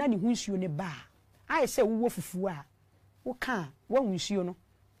metwetwe ne na ne hunsuo ne ba ai se wo fufu a wo ka wo hunsuo no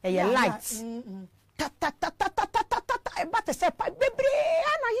eye light ta e ba te se pa bebre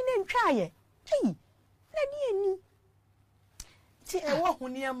ana hine ntwaye na ni ani ti e wo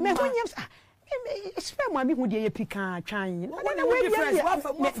hunia me hunia spam ma mi hu de ye pika twan na we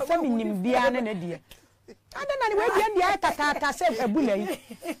bia feminim bia na na de ada na ni we bia dia tata se ebula yi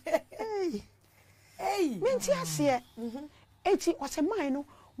minti ase eti o se man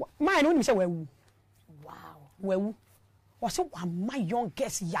no ni se wawu wawu o se wa my young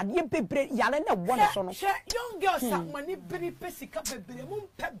girls yade bebre yale na won so no young girls amani bere pesika bebre mum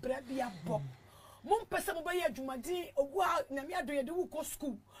pebre bia bo mum pese mo baye adwumadi ogu na me adoye de wo ko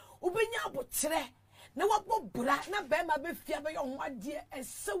school ubenya abotre na wabo bra na be ma be fia be yo ho ade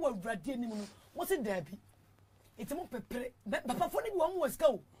ese wawrade ni mu no mo se dabi It's more pepper. Papa for the one was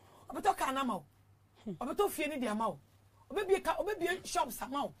go. Obeto ka na ma o. Obeto fie ni dia ma o. Obebi shops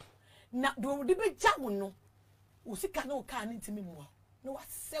ama o. Na do de be ja wo no. Wo sika na o ka na ntimi mu. Na wa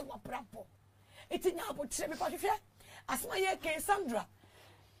se wa prapo. Eti nya abo tre me pa hwehwe. Asma ye Ken Sandra.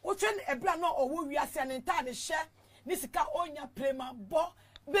 Wo twen ebra na owo wiase ne nta de hye. Ni sika onya prema bo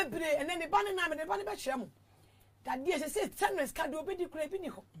bebre ene ne ba ne na me ne ba ne be hye mu. That dear say tennis can do obedi kura bi ni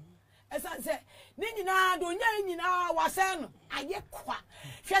ho. Esan say ni nyina do nya nyina wasen no aye kwa.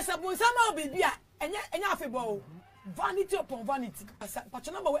 Hwe se bon sama obibi a enya afebo vanity upon vanity. But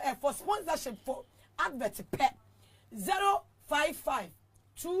your number for sponsorship for advert pet 055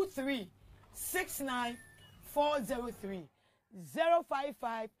 23 69 403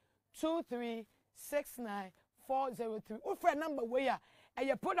 055 23 69 403. O friend number where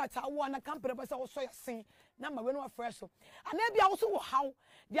your product I want a company but also sing number when we fresh so and e bia also how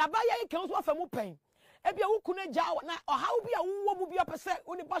the abaya can also for mu pen e bia wo kunu ja na how bia wo mu bia pese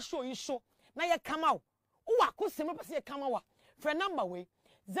oni ba show yi show na ye come out wo akose mo pese ye come out friend number we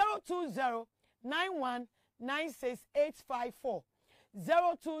 020919685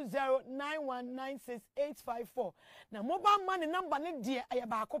 020919685 na mobile money number ne die aye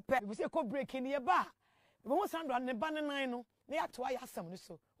ba akopɛ we say ko break ni ye ba we won sandro ne ba ne nan no na ya to aya asam no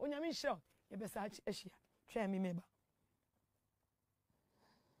so onyame nhye ye be sa ahia twa mi meba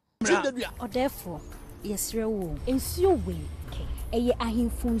Odefo yesre wo ensuo we eye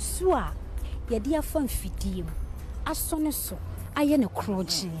ahemfo nsu a ye de afa mfidie mu asone so aye ne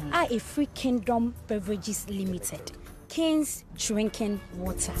kroji a Free Kingdom Beverages Limited King's Drinking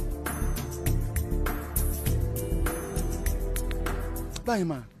Water.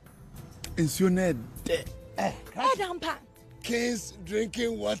 Baima ensuo na de Dampa King's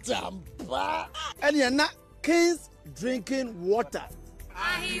Drinking Water mpa ene na King's Drinking Water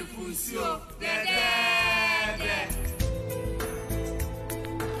Ahifusio dede.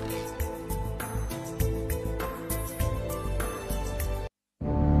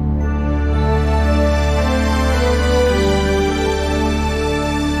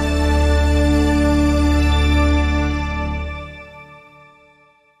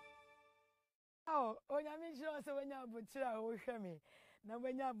 So when you butcher o hwe me na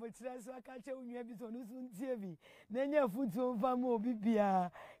when you butcher so aka che unua bi so no so ntie bi na nya futu mfa ma obi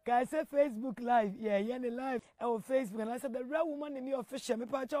bia ka say Facebook live yeah ne live o Facebook and I said the real woman in me official me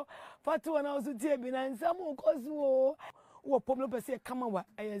pa cho fatu na so tie bi na nsam nkosu o problem person kama wa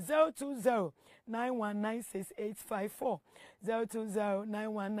 020919685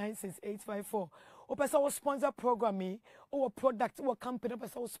 020919685 o pesa o sponsor program me o product o company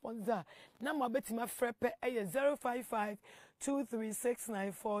pesa o sponsor na ma betima frepe 055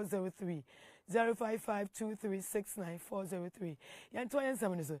 2369403 055 2369403 yanto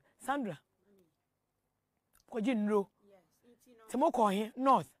yansam ne so Sandra kwaji nro temo ko he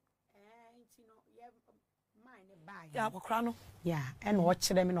north ya kwakra no ya e no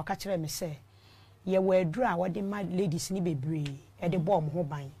kire me no ka kire me se ye waduru a wode ma ladies ni bebre e de bom ho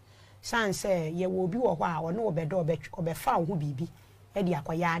ban san say ye wo bi wo ho a ono obedo obefa wo bibi e de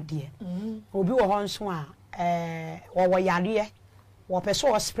akoya ade obi wo ho nso a wo yare wo pese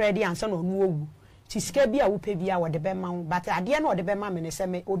o spread ansa no onu owu ti sika bi a wo pe bi a wo de be ma but ade na wo de be ma me ne se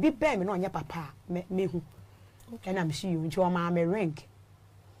me obi be me no onye papa me hu e na me si yu nti o ma me ring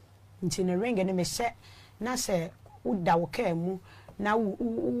nti ne ring ne me se na se uda wo ka mu na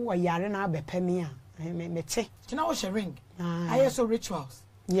wo yare na abepa mi a me te tina wo she ring aye so rituals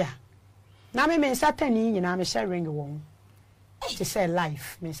yeah na me satani nyina me share ring wo to say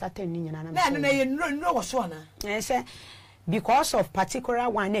life me satani nyina na me na ye no wo so na say because of particular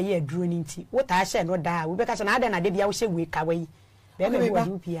one na ye aduro ni nti wo ta share no da we be ka na na de bia wo she we ka we be me wo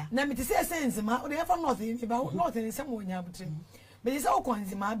du pia na me te say sense ma o de fa north me ba north ni se mo nya abutre be say wo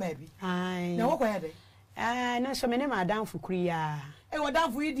konzima ba bi ai na wo ko ya de na so me ne madam fukuri ya wo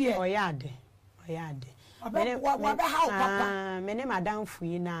dan fu yi de o ya de wa be how papa me ne madam fu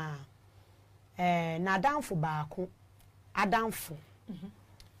yi na na danfo baako adanfo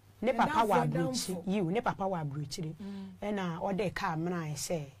ne papa wa abrochi yiu ne papa wa abrochire na ode ka mna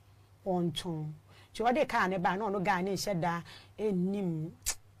ese onton ti ode ka ne ba na ono ga ne hyeda enim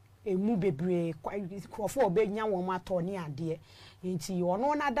emu bebre krofo obenya won mato ne ade nti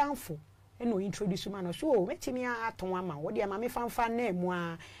ono na danfo na o introduce ma no so metimi aton ama wode ama me fanfa na emu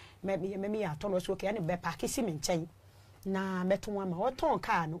a me ya to no so ke ne be park si me nchen na meton ama oton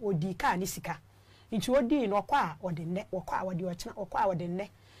ka no odi ka ne sika nti odi no kwa ode ne okwa ode ochina okwa ode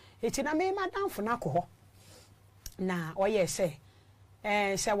ne eti na me madamfo na ko na oye se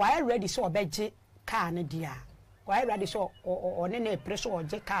se why ready so obeje ka ne dia why ready so one na pressure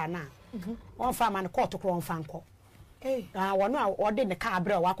oje ka na on fa man court kro on fanko wono a ode ne ka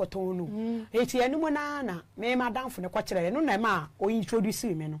abre wa koton no eti enum na me madamfo ne kwakire no na ma o introduce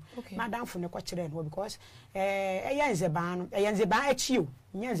me no madamfo ne kwakire no because eyenze ba no eyenze ba achi o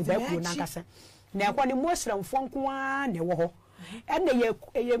nyenze ba ku na kasa na ekwo ne mosram fonko a ne wo ho ene ye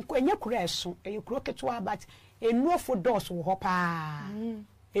enye kuro eso kuro ketwa but enuofo dos wo ho pa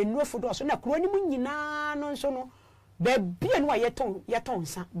enuofo dos na kuro ni mu nyina no nso no be bia no yeton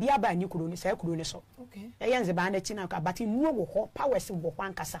sa bia ba ni kuro ni sa kuro ni so eyenze ba na chi na ka but enuo wo ho powers wo ho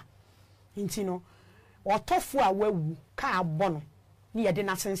ankasa nti no otofo a wawu ka abo no ni ye de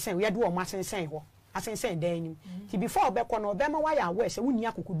na sensen ye de wo ma sensen ho asensen dan nim ti before obekọ no obema wa ya we se wuni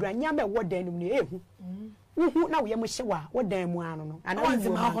akokudura nya me wo dan nim ni ehu uhu na wo ye mo hyewa wo dan mu anu no ana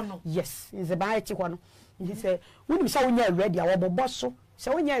wo yes nze ba echi ho no nti se wuni se wonya ready a wo bobo so se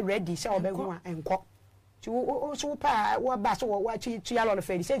wonya ready se obehu a enko ti wo so pa wo ba so wo chi ya lo no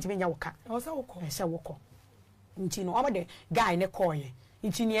fe se ntimi nya wo ka se wo ko nti no obede guy ne koye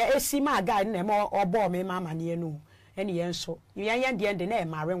nti ne esi ma guy ne mo obo me mama ne enu ene ye nso yan de na e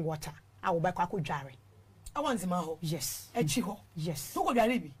marine water I will back dware. I want him ho. Yes. Echi ho. Yes. Who go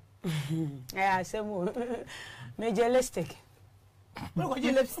dware bi? Eh, say mo. Major lipstick. What go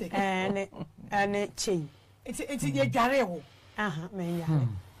your lipstick? And chain. It's ye dware ho. Me ya.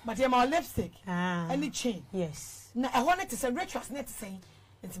 But you my lipstick. And chain. Yes. Na I want it to say rituals net say.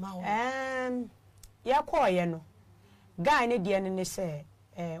 It's my ho. Ya call ye no. Guy ne de ne say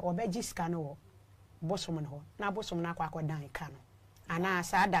obeji scan ho. Bosom no ho. Na bosom na akwa dan ka no. Ana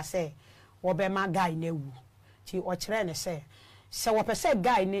sa da say wobema guy na wu ti o kire ne se wo pese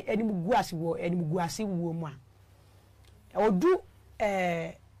guy ne anim guase wo mu a odu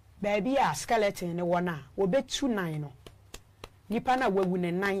baby a skeleton ne wona obetu nan no nipa na wawu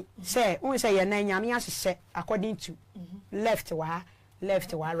ne nan se won se ye nan nyame asese according to left wa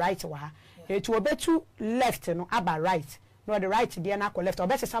right wa etu obetu left no aba right no the right there na ko left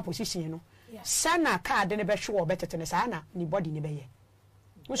obesesa position no sana card ne be hwe obetete ne sana ni body ne be ye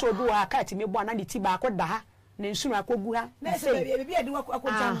so obi wa aka me bo na ni ti ba akoda ha na nsunu akogu ha na se bebi ade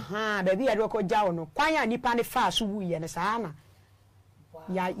akogja bebi ade akogja wo no kwan ya nipa ne fa so wu ye ne saa na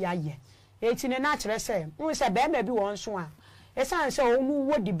ya ye eti ne na kire se won se be ma bi won so a esan se onu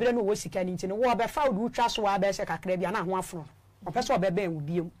wo dibre no wo sika ni nti ne wo be fa wo twa so wa be se kakra bia na ho afro o pese obe be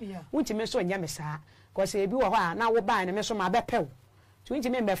enwubiem wonti me so nya me saa ko se ebi wo ho a na wo ban ne me so ma be pew ti wonti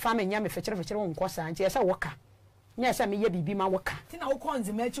me be fa me nya me fekere won ko saa nti ese wo ka nya se me ye bibi ma wo ka ti na wo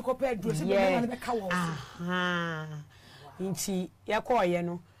konzi me chi ko pe duro se be na be ka wo nti ye ko ye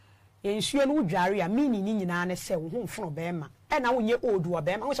no ensuo no dware a mini ni nyina ne se wo ho mfono be ma e na wo nye odu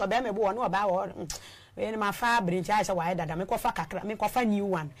obe ma wo so be ma bo no oba wo we ma fa brinchi ai se wa dada me ko fa kakra me ko fa new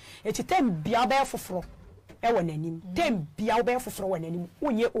one e ti tem bia oba foforo e wo nanim tem bia oba foforo wo nanim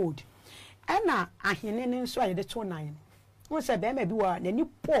wo nye old e na ahene ne nso aye de to nan wo se be ma bi wo nani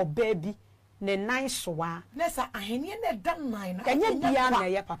po baby ne nan soa nesa ahene ne dan nan no kanya bia na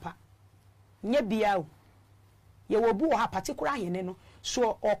ye papa nye bia o ye wo bu ha particular ahene no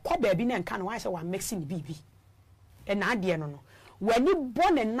so okọ baabi na nka no wa se wa mixing bibi e na ade no wani bo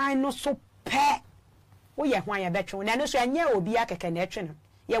ne nan no so pe wo ye hwan ye betwe na no so anya obi akeke na etwe no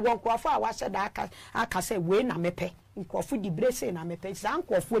ye wo nkrofo a wa se da aka se we na mepe nkrofo di brese na mepe za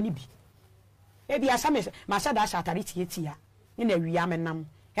nkrofo ni bi e bia sa me ma sa da shatari tietia ni na wi amenam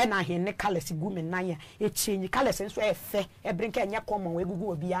e na hene colors gu me nan ya e change colors nso e fe e brinka nya common we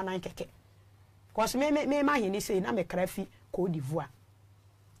gugu obi anan keke cause me ma hene say na me krafi Côte d'Ivoire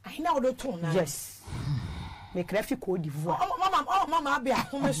ahina odo ton na yes me krafi Côte d'Ivoire mama be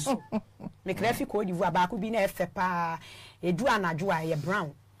ahomeso me krafi Côte d'Ivoire ba ko bi na e fe pa edu anadwo a ye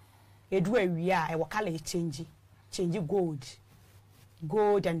brown edu awi a e wo color change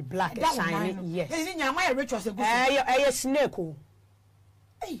gold and black shiny yes ni nyama e rituals e go eh snake o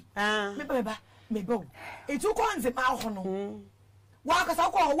me bo etu ko nze ma ho no wa ka sa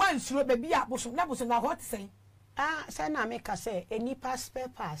ko wa nsuro be bia boso na hot say say na me ka say any pass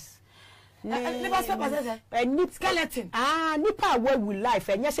nipa skeleton nipa wawu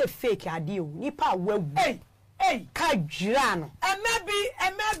life enye say fake ade o nipa wawu ka dwira no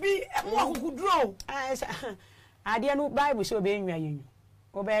maybe mo akukuduro ade no bible say obe nwa yenyu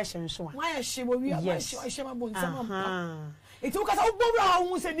obe hyenso a wa ye hye bo wi a hye ma bon sama etu ka sa ogbowura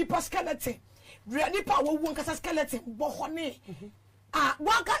hu say nipa skeleton nipa wawu nkasa skeleton bo hone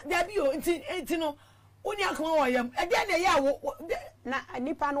waka dabi o nti no oni akoma woyam e de na ya wo na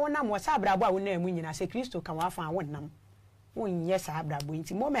nipa no nam wo sa abrabo a wo na mu nyina se Kristo kan wa fa wo nam wonye sa abrabo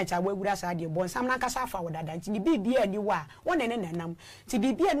nti moment agba gura sa de bon sam na kasa fa wo dada nti bibia ni wa wo ne nam nti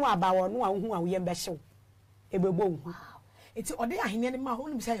bibia no aba wo no a hu a wo yem be hyew ebebo hu It's ode ahene ne ma ho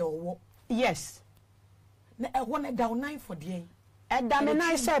nim say owo. Yes. Na e ho na down 9 for the Edame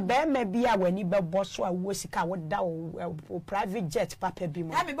na say be ma bia wani be boso a wo sika wo da o private jet papa bi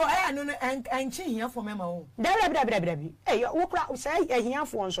mo. Me bo no anchi hia for me ma wo. Dabi. Wo kra say ehia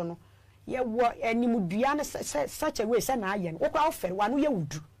fo nso no. Ye wo animu dua na such a way say na aye no. Wo kra ofere wa no ye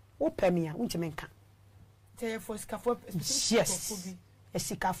wudu. Wo pami a untime nka. Say for skafo yes.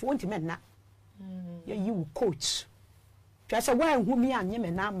 Esikafo untime na. Ye you coach. Twa say wa hu mi anye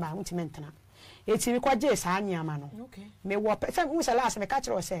me na ma untime ntena. Eti kwaje sa anyama no. Okay. Me wo say we say last me catch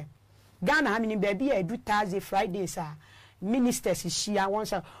ro say Ghana ha mini ba bia edu Thursday Fridays a ministers shia won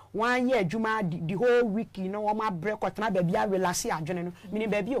say one year adwuma the whole week you know ma break otna ba bia relax adwene no mini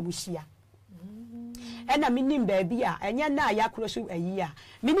ba bia omu shia. Ena mini ba bia enye na yakuro so ayi a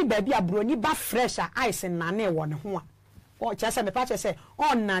mini ba bia broni ba fresh a ice na na e wo ne ho a. O cha say me pa say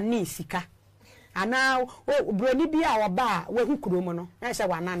on na ni sika. Ana o broni bia oba we hu kuromo no na say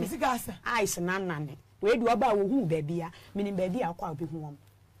wa nane ice na nane we du oba wo hu ba bia mini ba bia akwa obi hu am.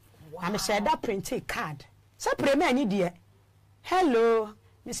 I'm said that printed card. So premier ni dear. Hello,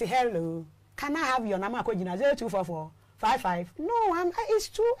 Missy. Hello. Can I have your number? 024455. No,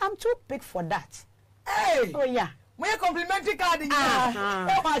 I'm too big for that. Hey. Oh yeah. My complimentary card.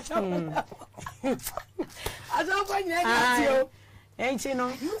 Ain't you know?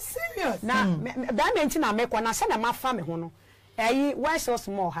 You serious? Now, that means I make one. I said I'm a family. Hono. Why so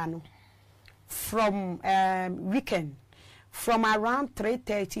small? Hano. From weekend. From around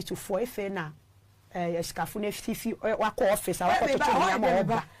 3:30 to 4 na skafune fifi wa ko office wa ko to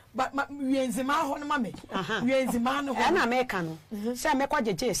nyama but we enzima ho no mame we enzima no ho na meka no se me kwa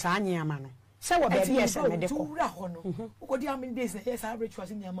jeje sa anyama no se wo ba bi ese me de ko wura ho no ko di am days na yes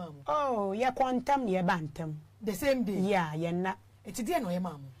rituals nyama am oh ye kwantam ne ye bantam the same day yeah ye na eti die no ye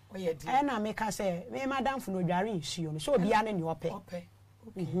mam o ye di na meka se me madam fu no dware nsuo no so obi ane ne ope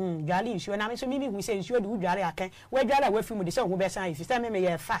Jali nsuo na me so mimi hu se nsuo de udware akan we dware wa fi mu de se hu be san ifi se me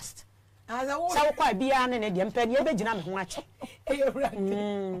ye fast aza wo sa wo kwa bia ne de mpa ne be gina me ho ache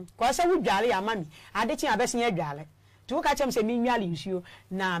ko se udware ya mami ade chi abese ye dware tu wo ka chem se mi nwale nsuo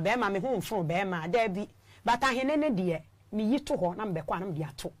na be ma me hu mfo be ma da bi bata hene ne de mi yito ho na mbe kwa na mbe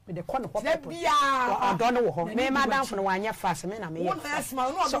ato me de ko ne ho bia odo no wo ho me madam fo no wanya fast me na me ye wo na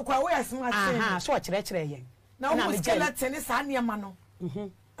asma no odo kwa wo asma aha so kire kire ye na wo skeleton ne sa ne ma no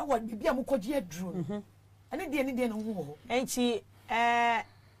awa bibia mo koje aduro ane de no ho enti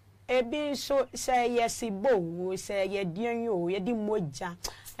ebi so say yes bo say ye dian yo ye di moja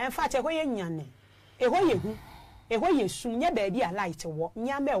en fact e ho ye nyane e ho ye sum nya ba bi a light wo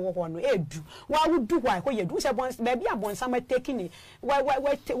nya ma e wo ho no edu wa wudu hwa e ho ye du se bon ba bi a bon sama taking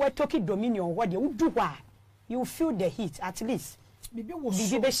we toki dominion ho de wudu hwa you feel the heat at least bibi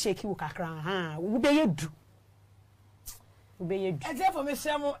be shake you kakra ha wo be ye du for me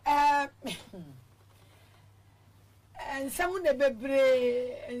some and some de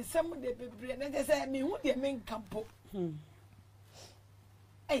bebre and they say me hu de men campo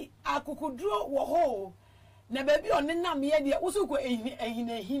akukuduro wo ho na ba bi on nam ye de wo so ko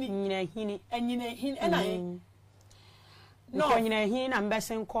ehina na no nyina hini na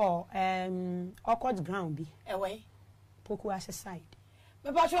mbesen call awkward ground bi ewe poku aside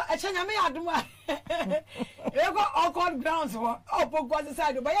me ba so echanya me aduma e go awkward grounds wo poku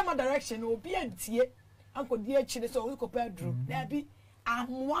aside ba ya direction obi antie anko di echi so we ko pedro na bi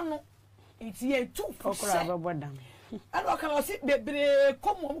amoa no entie 2% abodam and o kan o si bebre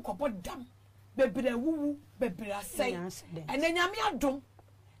komom ko bodam bebre wuwu bebre asai and nyame adom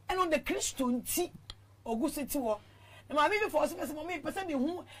and on the Christo nti ogusiti wo na ma bi for so person me person de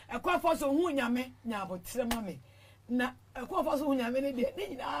hu ekwa for so hu nyame nya abotre ma me na ekwa for so hu nyame ne de ni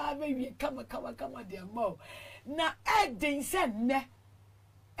nyina ba wi kama de mo na edin se ne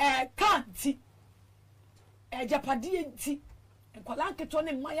kanti japade nti enkwala nketo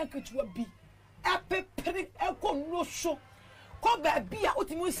ne maya ketuwa bi epepere ekono so ko ba bia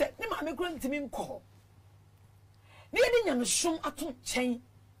otimi se ne ma me kro ntimi nko ne ye nyame som ato chen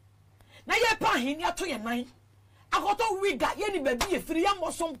na ye pa hini ato ye nan akoto wiga ye ni ba bi efiri ya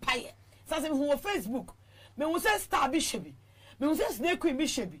moso mpaye sase me hu Facebook me hu se star bi shebi me hu se snake queen bi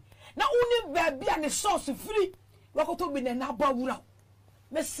shebi na uni ba bia ne source free wakoto bi ne na ba wura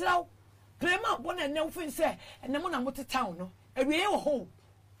me sraw prema bona ne ufin se ene mo na mote town no ewie wo ho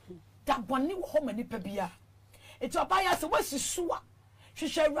da boni wo ho mani pa bia eti obaya se wasisuwa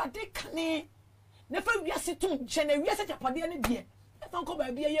hwehwe awrade kane ne fa wiase tum che na wiase japade ne de fa nko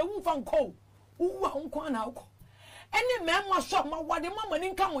ba bia ye wu fa nko wu a nko na akọ ene memo so ma wade mama ni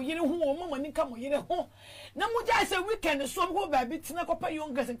nka mo yire hu mama ni nka mo yire hu na mo ja se weekend so mo ba bi tina ko pa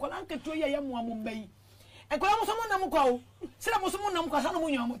youngest ko lan keto ye mo amomba yi e ko mo so mo nam kwa o se mo so mo nam kwa sa no mo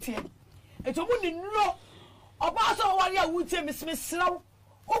nyaa mo tie e to mo ni nro oba so wari a wutie mesraw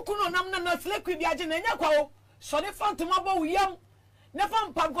okuno nam na flekwi bi age na nya kwa o so ne fantoma bo wiyam ne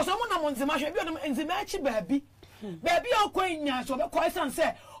fam pam ko so mo nam nzima hwe bi o nzima achi baabi okwa so be ko san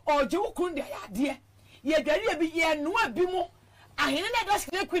se oje wukun de ade ye dware bi ye noa bi mu ahene na da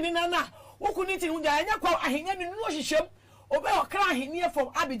flekwi ni na wukun ti hu ja nya kwa ahene ni no hyehyem obe okra ahene from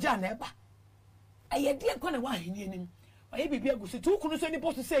Abidjan na eba aye de ko na wa ahene ni aye bibi agusi tu kunu so ni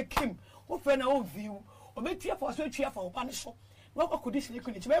post say kim wo fe na wo view obetia for so atwa for opa ne so wo akodi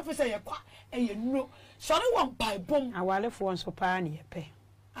flekwi ni ti be fe say ye kwa aye no so ne won pai bom awalefo nso pa na ye pe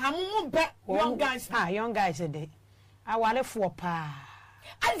young guys young guys dey awalefo pa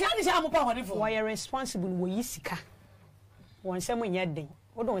ani say amupa hode fo we are responsible wo yisika won se mo nya den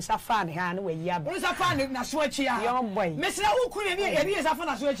wo don sa fa ne ha na we yi aba wo sa fa ne na so achi ya young boy mesra wo kunu ne ye sa fa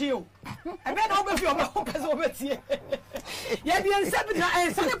na so achi o ebe na wo be fi o be so be tie ye bi ensa bi na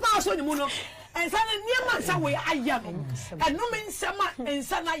ensa ne pa so ni mu no ensa ne niam sa we aya no enu me nsema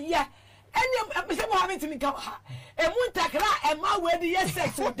ensa na ye eni me se mo ha me timi ka ha emu ntakra ema we di yes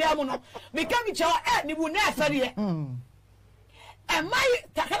sex wo dem no me ka bi chawa ni bu na afare ye ema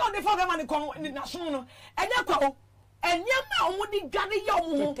takra de fo be ma ni kon na so no enya kwa o enyama omudi dwane ye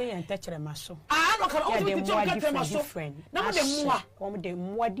omo te yen techere maso no kan o ti ti techere maso na mo de muwa o mo de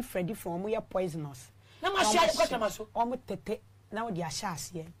muwa different omo ye poisonous na ma share techere maso o mo tete na wo de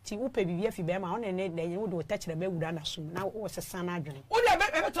ahase ye ti wo pe bibia fi be ma o ne de wo de techere be wura na so na wo sesa na adwene wo de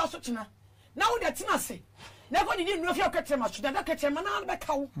be to so kina na wo de tina se na ko ni nnu fi o techere maso da techere ma na be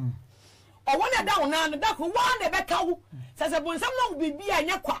kawo o wo ne da wo na da ko wa na be kawo sese bonsam na bibia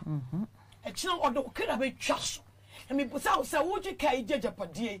anya kwa e kina o do kira be twa so me pusa say wo ji kai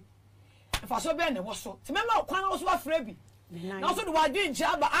jejepadie fa so be ne wo so ti me ma kwan wo so afra bi na so do wa dwe nchi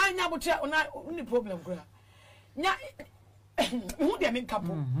aba anya botre na ni problem kura nya hu de me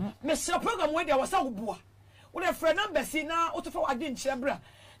kapo me se program we de wo sa wo bua wo de frɛ number si na wo to fa wa dwe nchi abra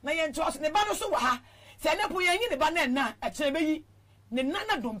na ye nto ne ba no so wa ha se ne po ye nyi ne ba na na a kire be yi ne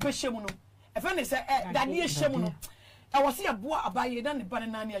na dompe hyemu no e fa ne se dade hyemu no e wo se ya bua abaye na ne ba na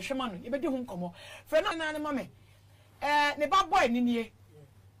na ye hwema no ye be di hu nkomo frɛ na ne ma me ne ba boy ni nie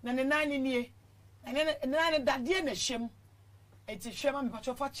na ne nan ni nie na ne dade na hyem eti hwema me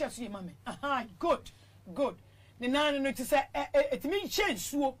pacho fa che so ye ma me aha good ne nan no ti se etimi hye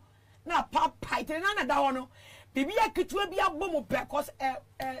nsuo na papa ite na da ho no bibia ketua bi abom pe cause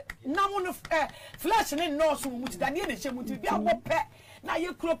nam no flesh ne nose mu ti dade na hyem ti bibia bo pe na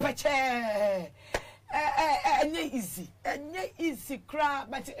ye kuro peche enye easy cra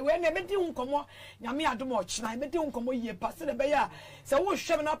but when e bedi hunkomo nyame adom ochina e bedi hunkomo ye passe de be ya se wo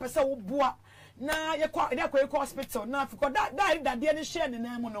hwem na pese wo bua na ye kwa hospital na fiko da de ne share ne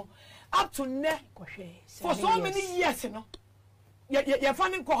nan mu no up to ne for so many years no ye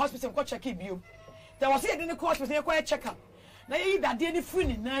finding ko hospital ko check bio there was ye de ko hospital ye ko check up na ye da de ne free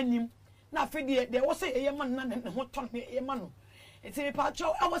ne nan nim na fe de wo say ye man na ne ho ton ye man no eti pa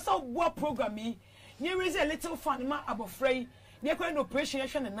cho I was so bua program yi you raise a little fun ma abofrey ne kwa no operation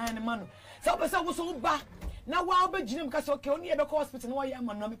hwe ne nan ma no so pesa wo so ba na wa obeginem ka so okay oni e be ko hospital no ya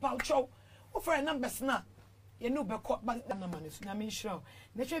ma no me pa cho wo for numbers na ye no be ko ba na ma ne so na me hira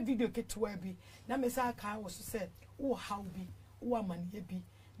na hwe video ketwa bi na me sa ka wo so say wo how bi wo amane bi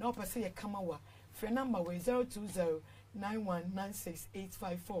na wo pesa ye kama wa for number we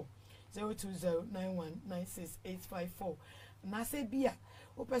 0209196854 0209196854 na say bia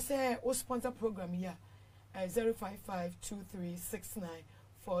o pese o sponsor program here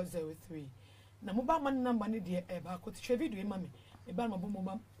 0552369403 na mobile money number ni de e ba ko twa video e ma me e ba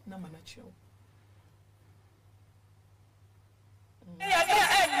mobile number na chew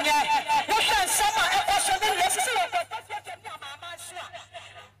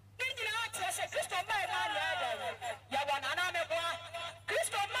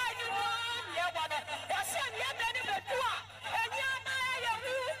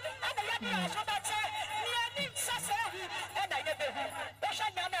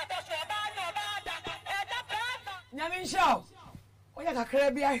Nyamin show. Oya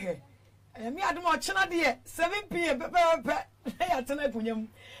kakra bi ahwe. Me adom ochena de 7 pm pepe. Ya tena kunyam.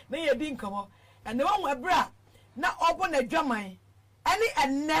 Na ye di nkomo. Ene wo abra na obo na dwaman. Ani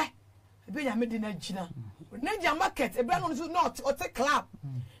enne be nyame di na gina. Na gina market ebra no so not ote club.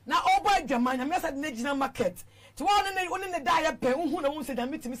 Na obo adwaman nyame sa na gina market. Ti wo ne da ya pe hu na wo se da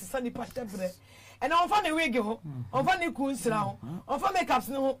metimi sesa ni pastor bre. And on fan the wig ho, on fan the kunsra ho, on fan makeups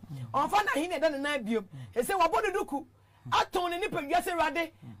no ho, on fan na hine da na bio. E say wabodi duku. Aton ni pe wiase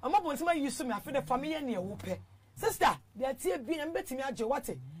rade, amabon se ma yusu me afi the family na ye wo pe. Sister, they tie bi na betimi age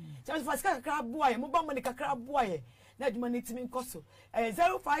wate. just for kakra boy mobile money kakra boy na adwuma ne timi nkoso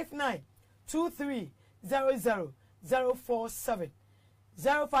 059 23 00 047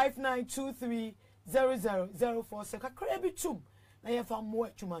 059 23 00 047 kakra bi tum na ye fa mo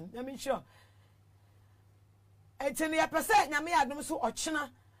adwuma na me sure etene ya pese nyame adom so ochena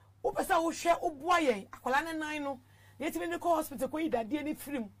wo pese wo hwe wo boa yen akwala ne nan no na etimi ne ko hospital ko idade ne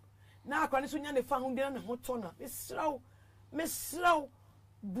firim na akwala ne so nya ne fa hunde na ho to na mesraw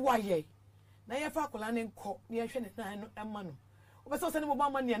boa yen na ye fa akwala ne nko na ye hwe ne nan no emma no wo pese wo se ne mo ba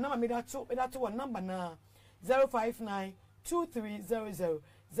ma ne na ma me da to wo number na 059 2300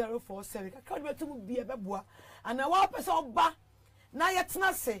 047 kakra be to mu bia beboa ana wa pese oba na ye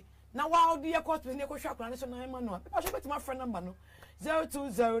tena se na wa odi ye court ne ko hwa akra ne so na ma no pa so betima friend number no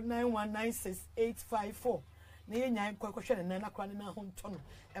 0209196854 na ye nyan ko hwe ne na akra ne na ho nto no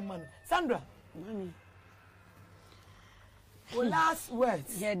ma no Sandra mami o last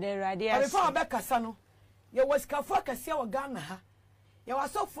words yeah the radius before be kasa no ye was kafo akase wa Ghana ha ye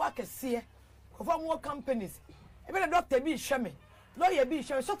wasofo akase ko fa mo companies e be the doctor bi hweme lawyer bi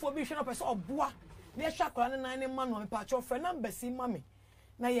hweme sofo bi hweme no person oboa na ye hwa akra ne na ma no me pa cho friend number si mami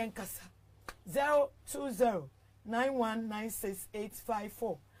na yenkasa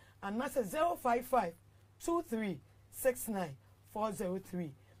 020919685 and that's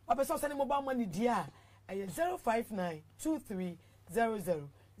 05523694003 papa so send mobile money dia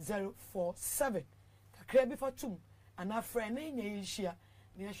 05923000047 kakra bi fatum and a friend na nya yishia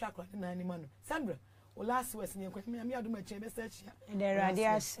na yehwa akwa na ni manu Sandra o last words ni enkwati me adu ma che be search ya the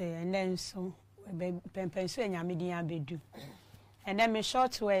radius and then so pempenso nyame din abedu. And then me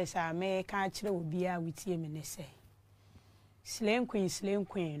short words are me catch the obia with ye me say. Slain queen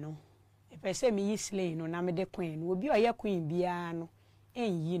no. If I say me slain no na me de queen, will be a queen biano,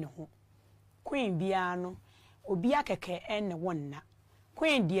 en ye no. Queen biano, obia keke en one na.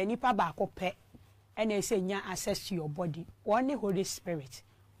 Queen dear nipa bako pe, and they say nya access to your body, one Holy Spirit,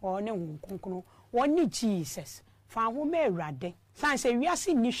 or ne kunkuno, one Jesus. Fan who may rade. Fan say we are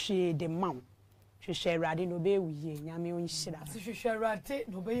seeing niche the mount. She rade no be we nyame onhyira she rade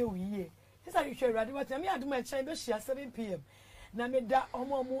no be we sisa she rade what me adum a chen be shia 7 pm na me da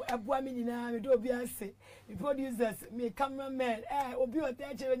omo eboa me nyina me do obi ase me producers me cameraman obi o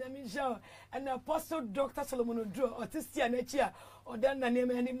te che nyame show and Apostle Dr. Solomon Oduro artistia na chi a odan na ne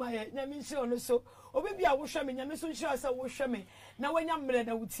me ni maye nyame show no so obi bia wo hwe me nyame so show asa wo hwe me na wanya mre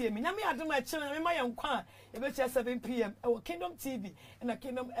na wutie me nyame adum a chen na me maye nkwa e be chia 7 pm e wo Kingdom TV and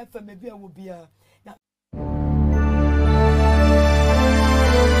Kingdom FM bia wo bia